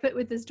shoes would I put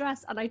with this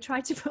dress? And I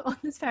tried to put on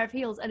this pair of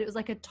heels, and it was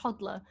like a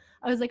toddler.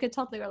 I was like a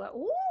toddler. I was like,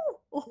 ooh.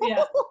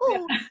 Yeah.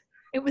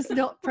 It was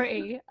not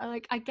pretty. I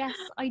guess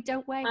I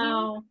don't wear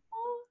heels.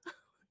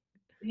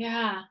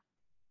 Yeah.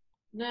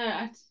 No,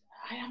 I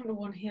haven't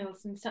worn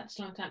heels in such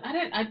a long time.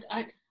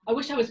 I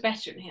wish I was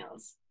better in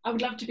heels. I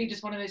would love to be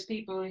just one of those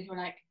people who are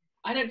like,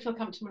 I don't feel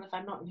comfortable if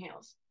I'm not in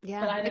heels.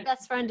 Yeah, my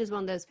best friend is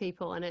one of those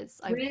people, and I've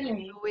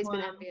always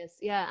been envious.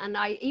 Yeah, and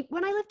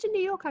when I lived in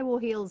New York, I wore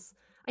heels.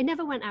 I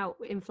never went out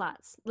in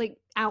flats, like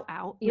out,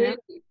 you know.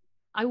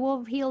 I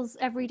wore heels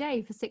every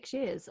day for 6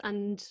 years,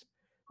 and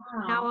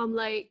now I'm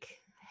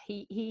like,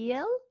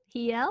 heel?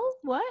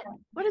 What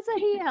is a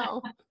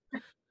heel?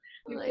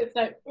 It's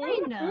like, I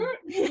know.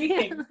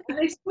 Squeaking. And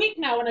they squeak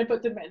now when I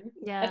put them in.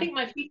 Yeah. I think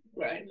my feet are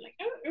growing. Like,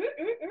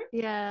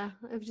 Yeah,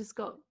 I've just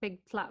got big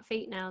flat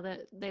feet now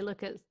that they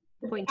look at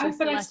pointy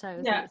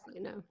stilettos.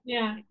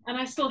 Yeah, and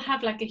I still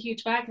have like a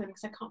huge bag of them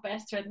because I can't bear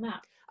to throw them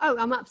out. Oh,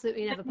 I'm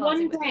absolutely never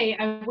parting with them. One day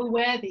I will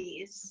wear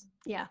these.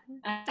 Yeah.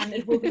 And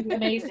it will be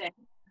amazing.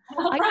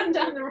 I'll run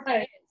down the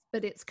road.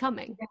 But it's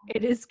coming.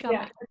 It is coming.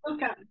 Yeah, it will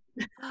come.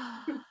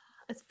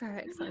 It's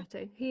very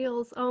exciting.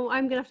 Heels. Oh,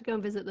 I'm gonna have to go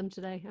and visit them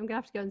today. I'm gonna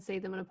have to go and see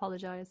them and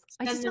apologize.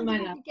 I just don't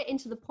think I can get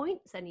into the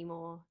points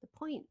anymore. The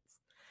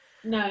points.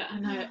 No, I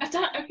know. At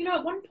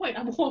one point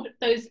I wore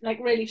those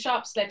like really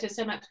sharp stilettos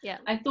so much. Yeah.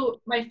 I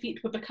thought my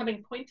feet were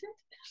becoming pointed,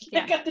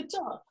 like at the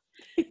top.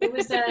 It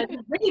was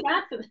really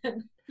bad for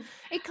them.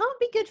 It can't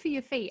be good for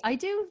your feet.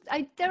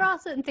 There are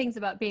certain things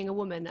about being a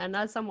woman, and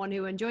as someone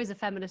who enjoys a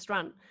feminist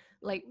rant,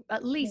 like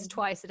at least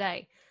twice a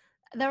day,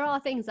 there are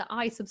things that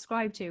I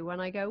subscribe to when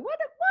I go, why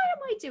am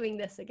I doing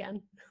this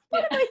again?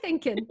 What am I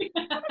thinking?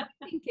 What am I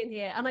thinking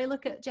here? And I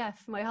look at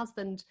Jeff, my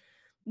husband,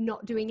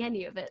 not doing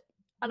any of it,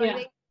 and I'm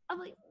like, have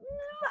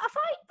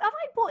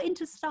I bought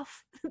into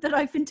stuff that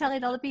I've been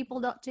telling other people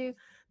not to?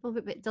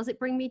 But does it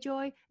bring me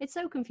joy? It's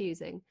so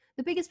confusing.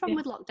 The biggest problem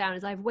with lockdown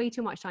is I have way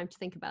too much time to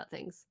think about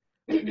things.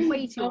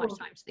 Way too much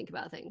time to think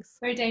about things.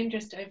 Very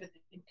dangerous to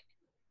overthink.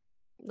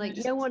 Like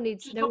no one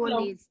needs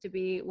to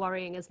be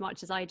worrying as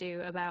much as I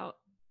do about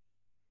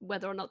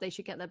whether or not they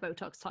should get their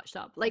Botox touched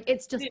up. Like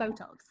it's just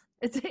Botox.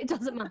 It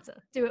doesn't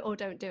matter. Do it or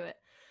don't do it.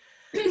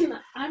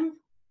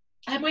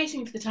 I'm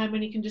waiting for the time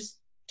when you can just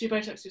do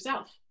Botox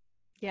yourself.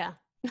 Yeah.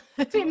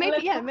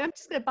 maybe I'm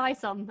just gonna buy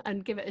some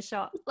and give it a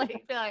shot.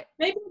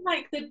 Maybe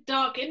like the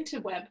dark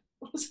interweb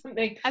or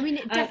something. I mean,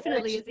 it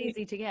definitely is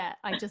easy to get.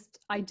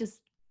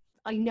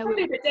 I know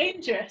probably a bit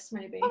dangerous,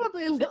 maybe.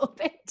 Probably a little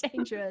bit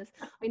dangerous.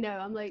 I know.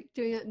 I'm like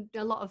doing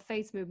a lot of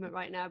face movement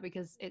right now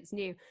because it's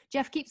new.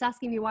 Jeff keeps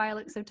asking me why I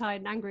look so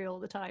tired and angry all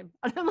the time,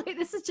 and I'm like,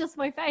 this is just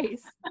my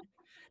face.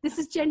 This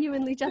is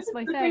genuinely just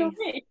my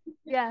face.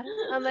 Yeah.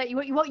 I'm like,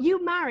 what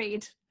you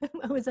married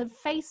was a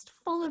face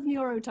full of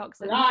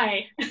neurotoxins.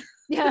 Lie.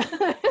 Yeah.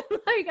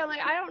 I'm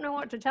like, I don't know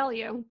what to tell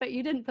you, but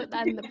you didn't put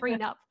that in the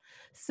prenup.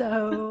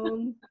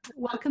 So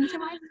welcome to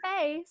my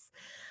face.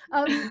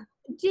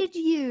 Did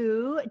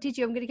you,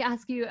 I'm going to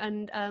ask you,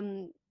 and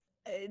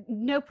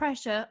no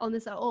pressure on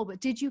this at all, but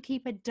did you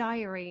keep a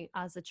diary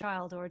as a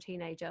child or a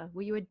teenager?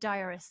 Were you a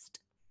diarist?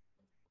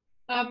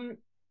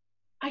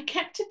 I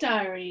kept a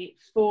diary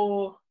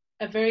for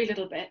a very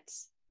little bit.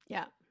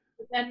 Yeah.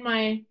 But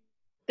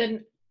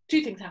then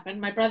two things happened.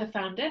 My brother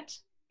found it,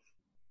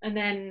 and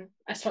then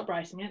I stopped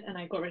writing it, and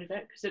I got rid of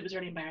it because it was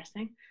really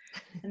embarrassing.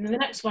 And then the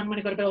next one, when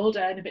I got a bit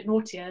older and a bit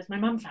naughtier, is my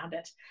mum found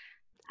it,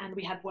 and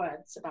we had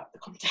words about the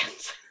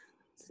content.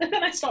 So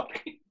then I stopped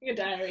keeping a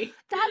diary.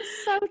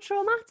 That's so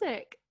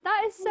traumatic.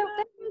 That is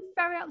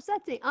very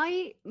upsetting.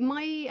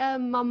 My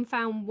mum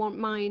found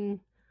mine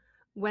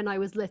when I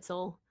was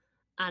little,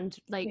 and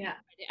read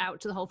it out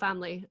to the whole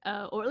family,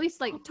 or at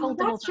least told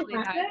the whole family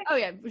about it. Oh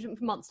yeah,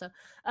 monster.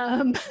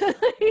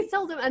 He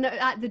told them, and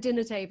at the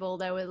dinner table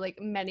there were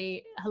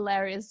many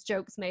hilarious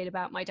jokes made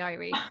about my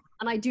diary,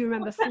 and I do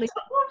remember fleeing the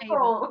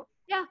table.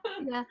 Yeah.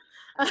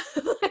 I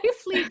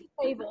fleed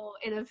the table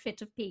in a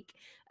fit of pique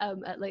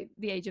at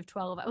the age of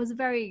 12. I was a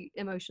very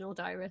emotional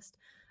diarist.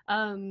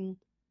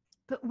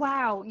 But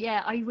wow,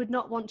 yeah, I would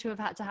not want to have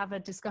had to have a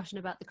discussion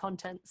about the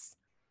contents.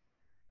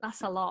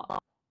 That's a lot.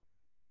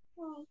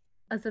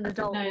 As an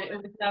adult. No, it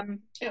was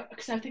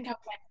because I think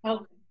I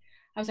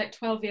was like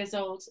 12 years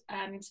old,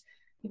 and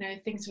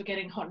things were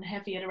getting hot and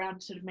heavy at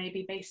around sort of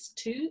maybe base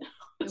 2.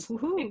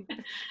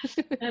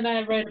 And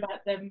I wrote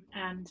about them,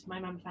 and my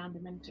mum found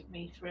them and took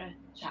me for a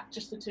chat,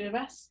 just the two of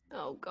us.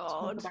 Oh God.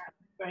 Talk about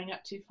growing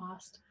up too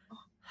fast.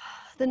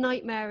 The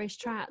nightmarish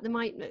chat.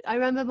 I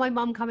remember my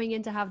mum coming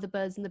in to have the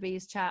birds and the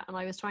bees chat, and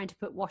I was trying to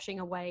put washing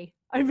away.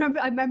 I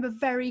remember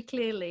very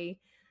clearly.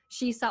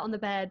 She sat on the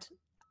bed,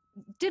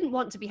 didn't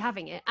want to be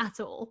having it at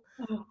all,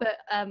 but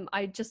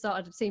I just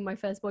started seeing my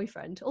first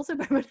boyfriend. Also,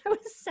 when I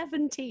was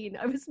 17,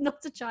 I was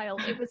not a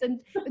child.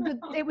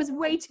 It was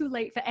way too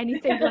late for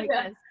anything like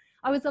this.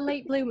 I was a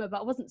late bloomer,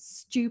 but I wasn't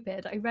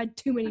stupid. I read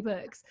too many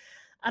books,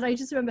 and I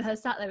just remember her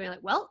sat there being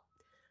like, "Well,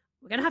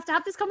 we're gonna have to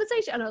have this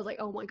conversation," and I was like,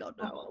 "Oh my god,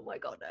 no! Oh my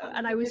god, no!"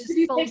 And I was just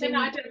folding.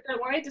 No,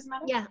 don't worry, it doesn't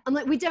matter. Yeah, I'm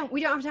like, we don't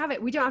have to have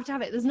it. We don't have to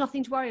have it. There's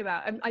nothing to worry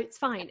about. It's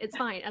fine.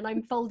 And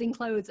I'm folding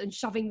clothes and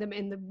shoving them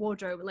in the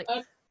wardrobe, and like.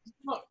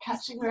 Not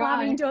catching her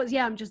eye. Doors.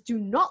 Yeah, I'm just, do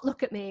not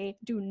look at me.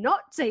 Do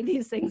not say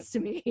these things to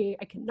me.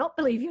 I cannot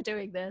believe you're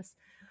doing this.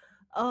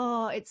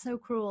 Oh, it's so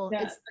cruel.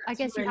 Yeah, I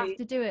guess really, you have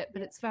to do it,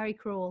 but it's very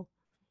cruel.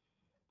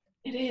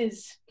 It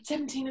is.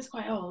 17 is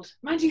quite old.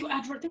 Mind you,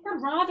 I think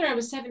I'd rather I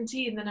was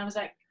 17 than I was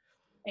like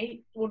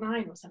 8 or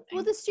 9 or something.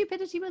 Well, the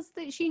stupidity was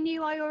that she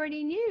knew I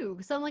already knew.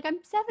 So I'm like, I'm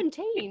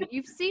 17.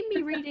 You've seen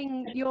me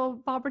reading your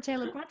Barbara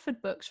Taylor Bradford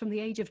books from the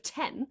age of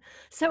 10.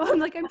 So I'm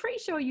like, I'm pretty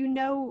sure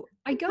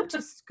I go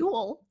to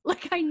school.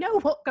 Like, I know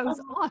what goes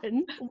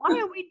on. Why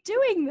are we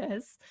doing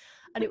this?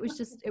 And it was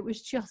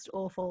just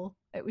awful.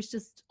 It was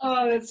just,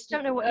 I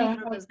don't know what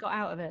either of us got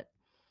out of it.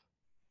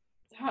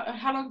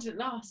 How long did it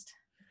last?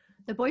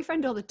 The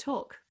boyfriend or the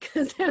talk?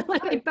 Because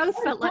they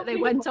both felt like they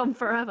went on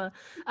forever.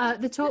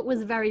 The talk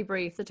was very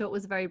brief.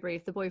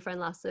 The boyfriend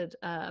lasted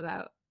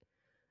about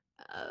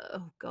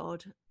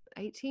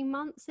 18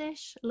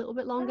 months-ish, a little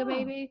bit longer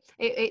maybe.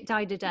 It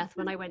died a death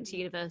when I went to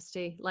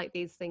university, like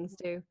these things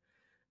do.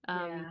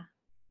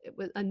 It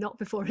was, and not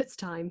before its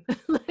time.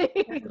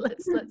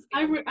 let's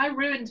I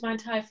ruined my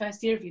entire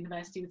first year of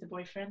university with a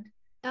boyfriend.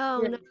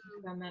 Oh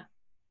no.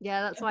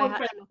 Yeah, that's why I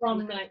had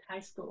from like high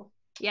school.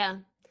 Yeah.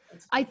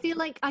 I feel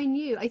like I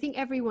think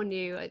everyone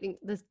knew. I think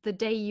the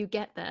day you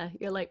get there,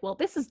 you're like, well,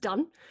 this is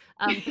done.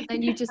 But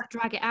then you just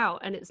drag it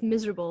out and it's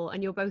miserable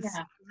and you're both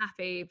so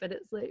happy, but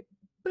it's like,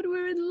 but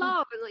we're in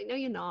love. And like, no,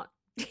 you're not.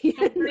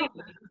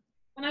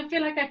 And I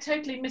feel like I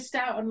totally missed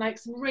out on like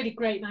some really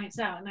great nights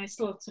out, and I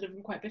still sort of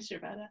am quite bitter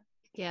about it.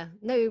 Yeah,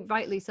 no,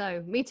 rightly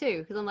so. Me too,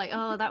 because I'm like,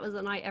 oh, that was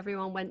the night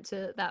everyone went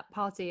to that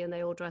party and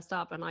they all dressed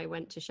up, and I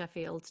went to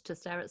Sheffield to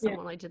stare at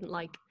someone I didn't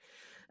like.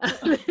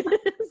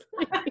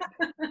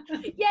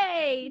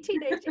 Yay,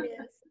 teenage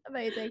years.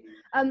 Amazing.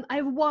 I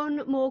have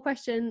one more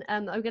question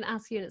I'm going to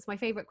ask you, and it's my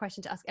favorite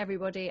question to ask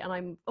everybody, and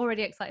I'm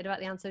already excited about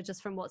the answer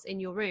just from what's in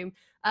your room.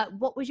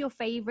 What was your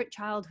favorite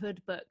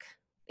childhood book?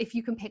 If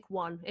you can pick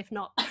one. If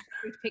not,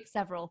 you pick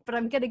several, but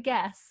I'm going to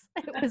guess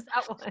it was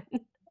that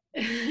one.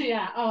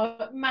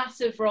 Yeah,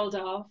 massive Roald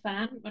Dahl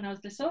fan when I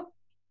was little,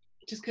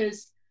 just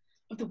because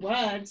of the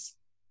words.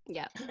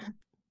 Yeah.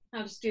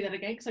 I'll just do that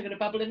again because I got a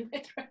bubble in my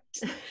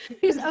throat.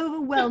 He's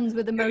overwhelmed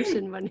with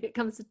emotion when it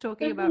comes to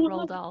talking about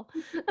Roald Dahl.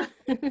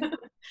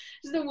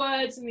 Just the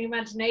words and the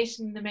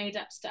imagination and the made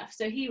up stuff.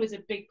 So he was a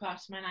big part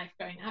of my life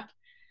growing up.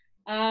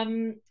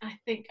 I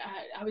think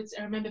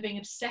I remember being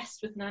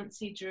obsessed with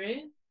Nancy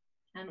Drew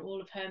and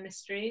all of her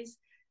mysteries.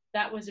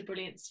 That was a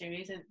brilliant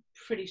series. I'm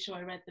pretty sure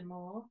I read them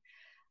all.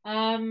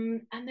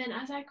 And then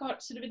as I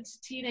got sort of into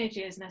teenage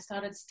years and I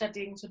started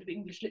studying sort of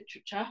English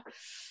literature,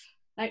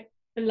 like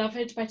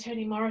Beloved by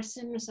Toni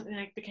Morrison was something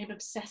I became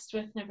obsessed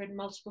with and I've read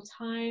multiple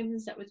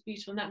times. That was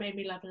beautiful, and that made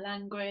me love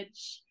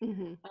language,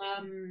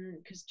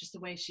 because just the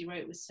way she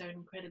wrote was so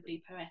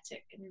incredibly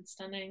poetic and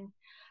stunning.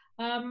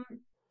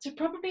 So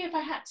probably if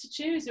I had to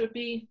choose, it would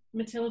be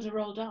Matilda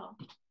Roald Dahl.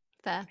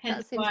 Fair.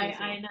 Hence why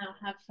I now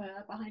have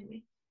her behind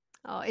me.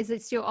 Oh, is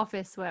this your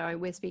office where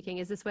we're speaking?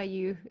 Is this where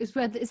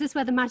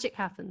the magic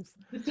happens?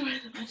 This is where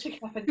the magic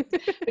happens.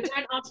 But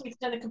don't ask me to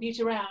turn the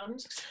computer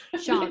around.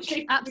 Shan't.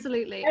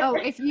 Absolutely. Oh,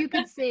 if you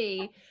could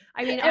see,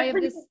 I mean, I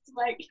have this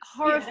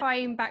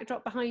horrifying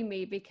backdrop behind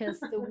me because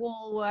the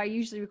wall where I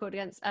usually record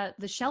against,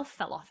 the shelf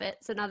fell off it.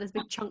 So now there's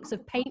big chunks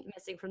of paint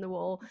missing from the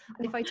wall.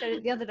 And if I turn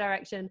it the other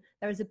direction,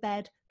 there is a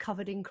bed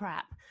covered in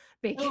crap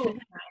because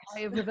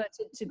I have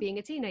reverted to being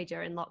a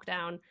teenager in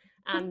lockdown.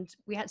 And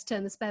we had to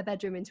turn the spare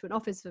bedroom into an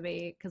office for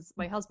me because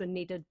my husband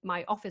needed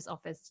my office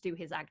to do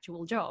his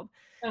actual job.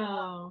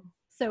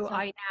 So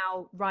I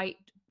now write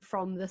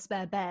from the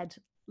spare bed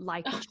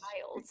like a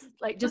child,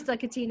 like just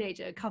like a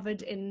teenager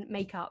covered in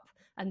makeup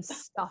and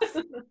stuff.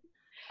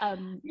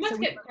 You must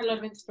get a lot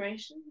of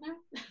inspiration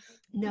now.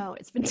 No,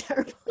 it's been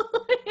terrible.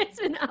 It's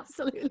been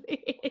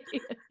absolutely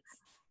hideous.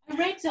 I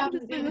read the other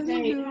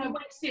day, I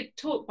went to see a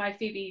talk by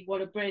Phoebe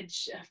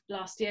Waller-Bridge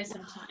last year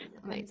sometime.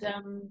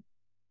 And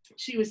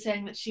she was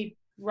saying that she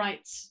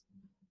writes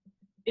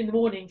in the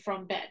morning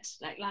from bed,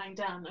 like lying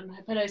down on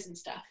her pillows and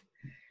stuff.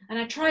 And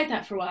I tried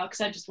that for a while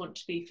because I just want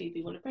to be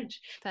Phoebe Waller-Bridge.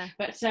 Fair.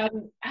 But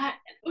it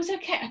was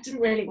okay. It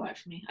didn't really work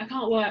for me. I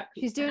can't work.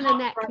 She's doing her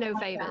neck no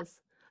favours.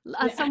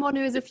 As someone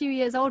who is a few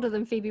years older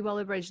than Phoebe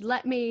Waller-Bridge,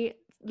 let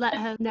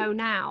her know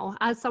now,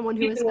 as someone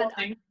who has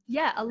spent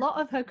a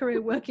lot of her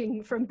career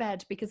working from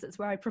bed, because it's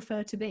where I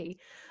prefer to be.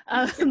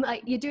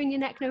 Like, you're doing your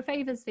neck no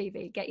favours,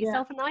 Phoebe. Get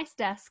yourself a nice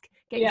desk.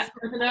 Get yourself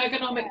with an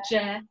ergonomic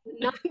chair.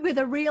 With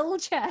a real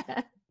chair.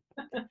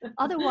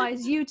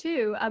 Otherwise, you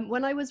too.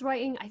 When I was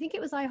writing, I think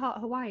it was I Heart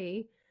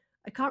Hawaii,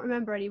 I can't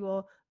remember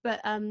anymore, but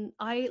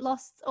I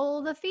lost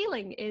all the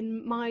feeling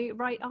in my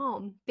right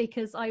arm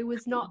because I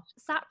was not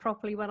sat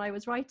properly when I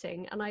was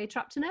writing, and I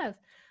trapped a nerve.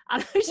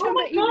 And I showed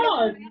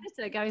my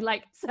editor going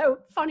like, so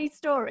funny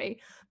story,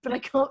 but I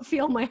can't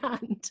feel my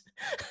hand.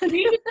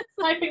 You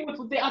were typing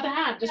with the other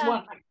hand, just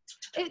one.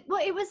 It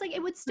was like,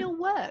 it would still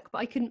work, but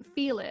I couldn't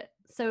feel it.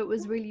 So it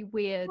was really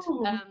weird.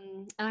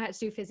 And I had to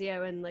do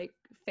physio and like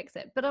fix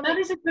it. But that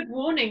is a good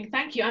warning.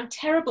 Thank you. I'm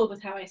terrible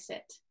with how I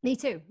sit. Me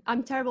too.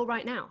 I'm terrible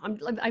right now. I'm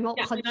all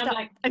hunched up.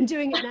 I'm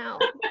doing it now,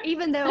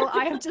 even though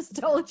I have just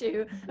told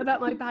you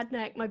about my bad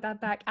neck, my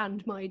bad back,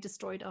 and my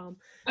destroyed arm.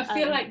 I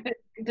feel like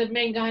the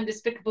main guy in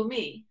Despicable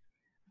Me.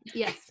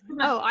 Yes.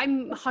 Oh,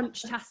 I'm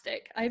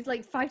hunch-tastic. I've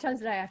like 5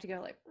 times a day I have to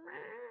go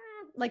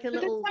like a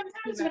little.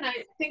 Sometimes when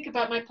I think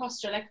about my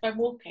posture, like if I'm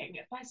walking,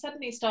 if I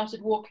suddenly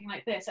started walking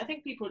like this, I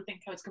think people would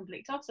think I was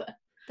complete tosser.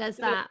 There's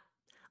that.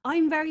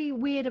 I'm very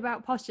weird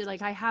about posture.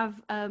 Like I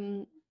have,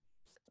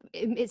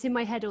 it's in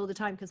my head all the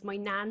time because my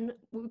nan,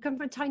 we come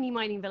from a tiny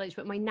mining village,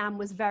 but my nan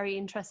was very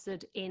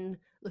interested in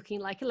looking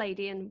like a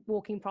lady and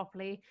walking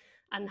properly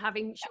and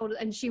having shoulders.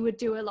 And she would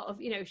do a lot of,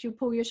 she would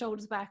pull your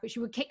shoulders back, but she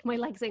would kick my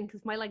legs in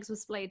because my legs were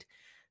splayed.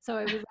 So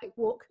I would like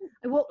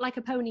I walk like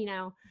a pony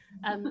now,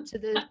 to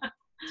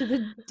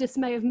the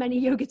dismay of many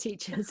yoga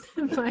teachers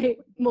in my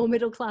more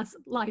middle class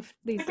life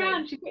these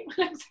days.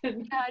 Yeah,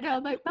 I know.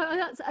 I'm like,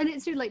 and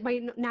it's true. Like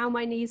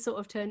my knees sort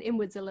of turn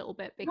inwards a little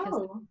bit because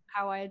of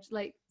how I'd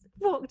like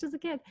walked as a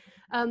kid.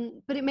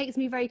 But it makes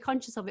me very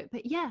conscious of it.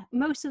 But yeah,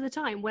 most of the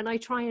time when I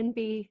try and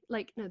be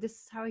like, no, this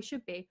is how I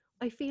should be,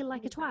 I feel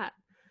like a twat.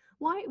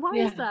 Why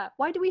is that?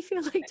 Why do we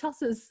feel like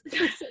tossers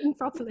sitting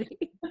properly?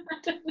 I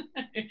don't know.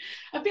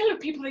 I feel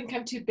like people think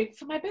I'm too big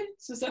for my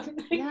boots or something.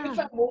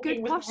 Yeah,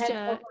 good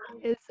posture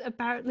is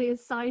apparently a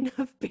sign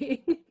of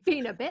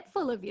being a bit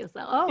full of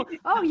yourself.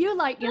 Oh, you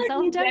like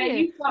yourself, don't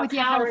you? With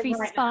your healthy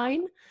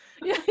spine.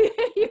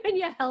 You and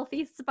your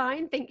healthy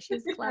spine think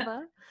she's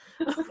clever.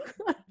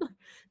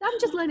 I'm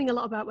just learning a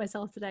lot about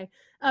myself today.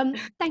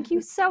 Thank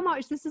you so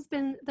much. This has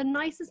been the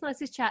nicest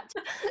chat.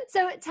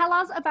 So tell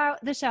us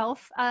about The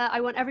Shelf.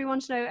 I want everyone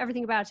to know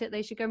everything about it.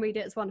 They should go and read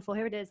it. It's wonderful.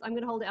 Here it is. I'm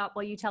going to hold it up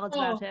while you tell us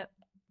about it.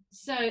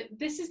 So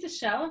this is The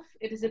Shelf.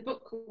 It is a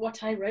book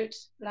what I wrote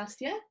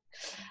last year,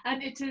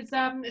 and it is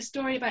a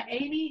story about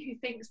Amy, who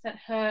thinks that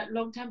her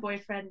long-term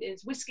boyfriend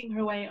is whisking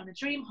her away on a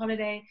dream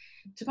holiday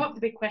to pop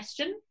the big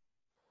question,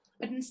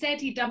 but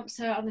instead he dumps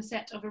her on the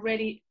set of a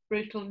really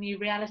brutal new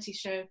reality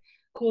show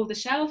called The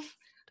Shelf,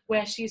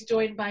 where she's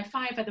joined by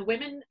 5 other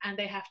women, and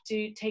they have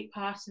to take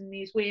part in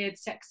these weird,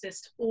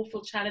 sexist,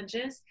 awful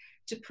challenges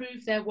to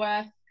prove their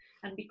worth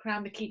and be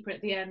crowned the keeper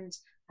at the end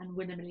and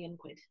win £1 million.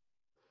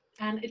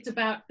 And it's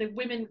about the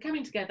women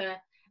coming together,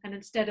 and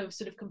instead of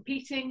sort of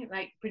competing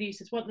like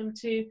producers want them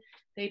to,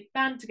 they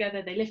band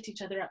together, they lift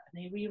each other up,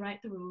 and they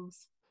rewrite the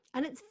rules.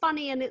 And it's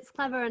funny, and it's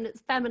clever, and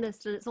it's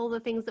feminist, and it's all the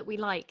things that we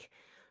like.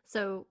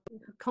 So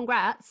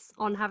congrats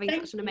on having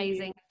such an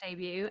amazing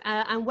debut.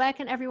 And where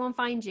can everyone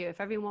find you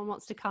if everyone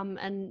wants to come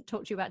and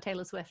talk to you about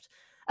Taylor Swift?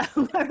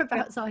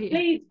 Whereabouts are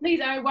you? Please,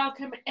 I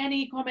welcome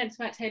any comments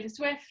about Taylor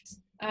Swift,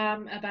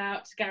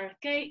 about Gareth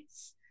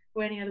Gates,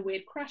 or any other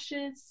weird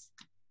crushes.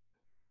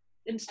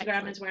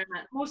 Instagram is where I'm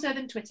at, more so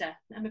than Twitter.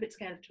 I'm a bit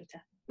scared of Twitter.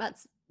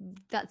 That's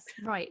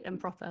right and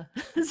proper.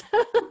 So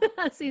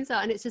that seems so.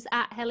 And it's just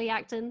at Helly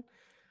Acton.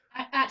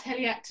 At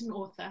Helly Acton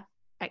author.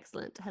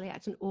 Excellent. Helly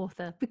Acton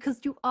author, because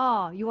you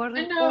are an author.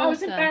 I know, I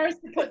was embarrassed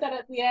to put that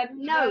at the end.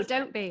 No,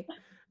 don't be.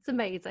 It's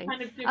amazing.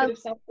 Kind of do a bit of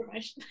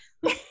self-promotion.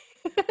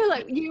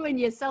 Like you and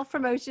your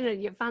self-promotion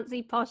and your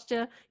fancy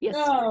posture. Yes.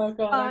 Oh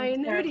God,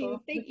 fine. Who do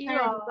you think you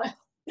are?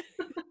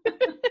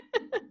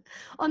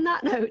 On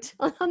that note,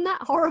 on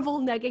that horrible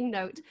negging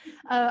note,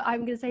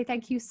 I'm going to say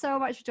thank you so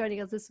much for joining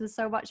us. This was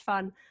so much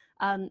fun.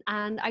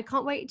 And I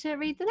can't wait to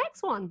read the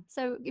next one.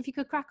 So if you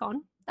could crack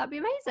on, that'd be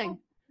amazing.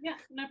 Yeah,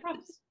 no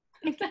problems.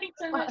 Thanks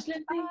so much,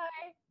 Lindsey.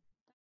 Bye.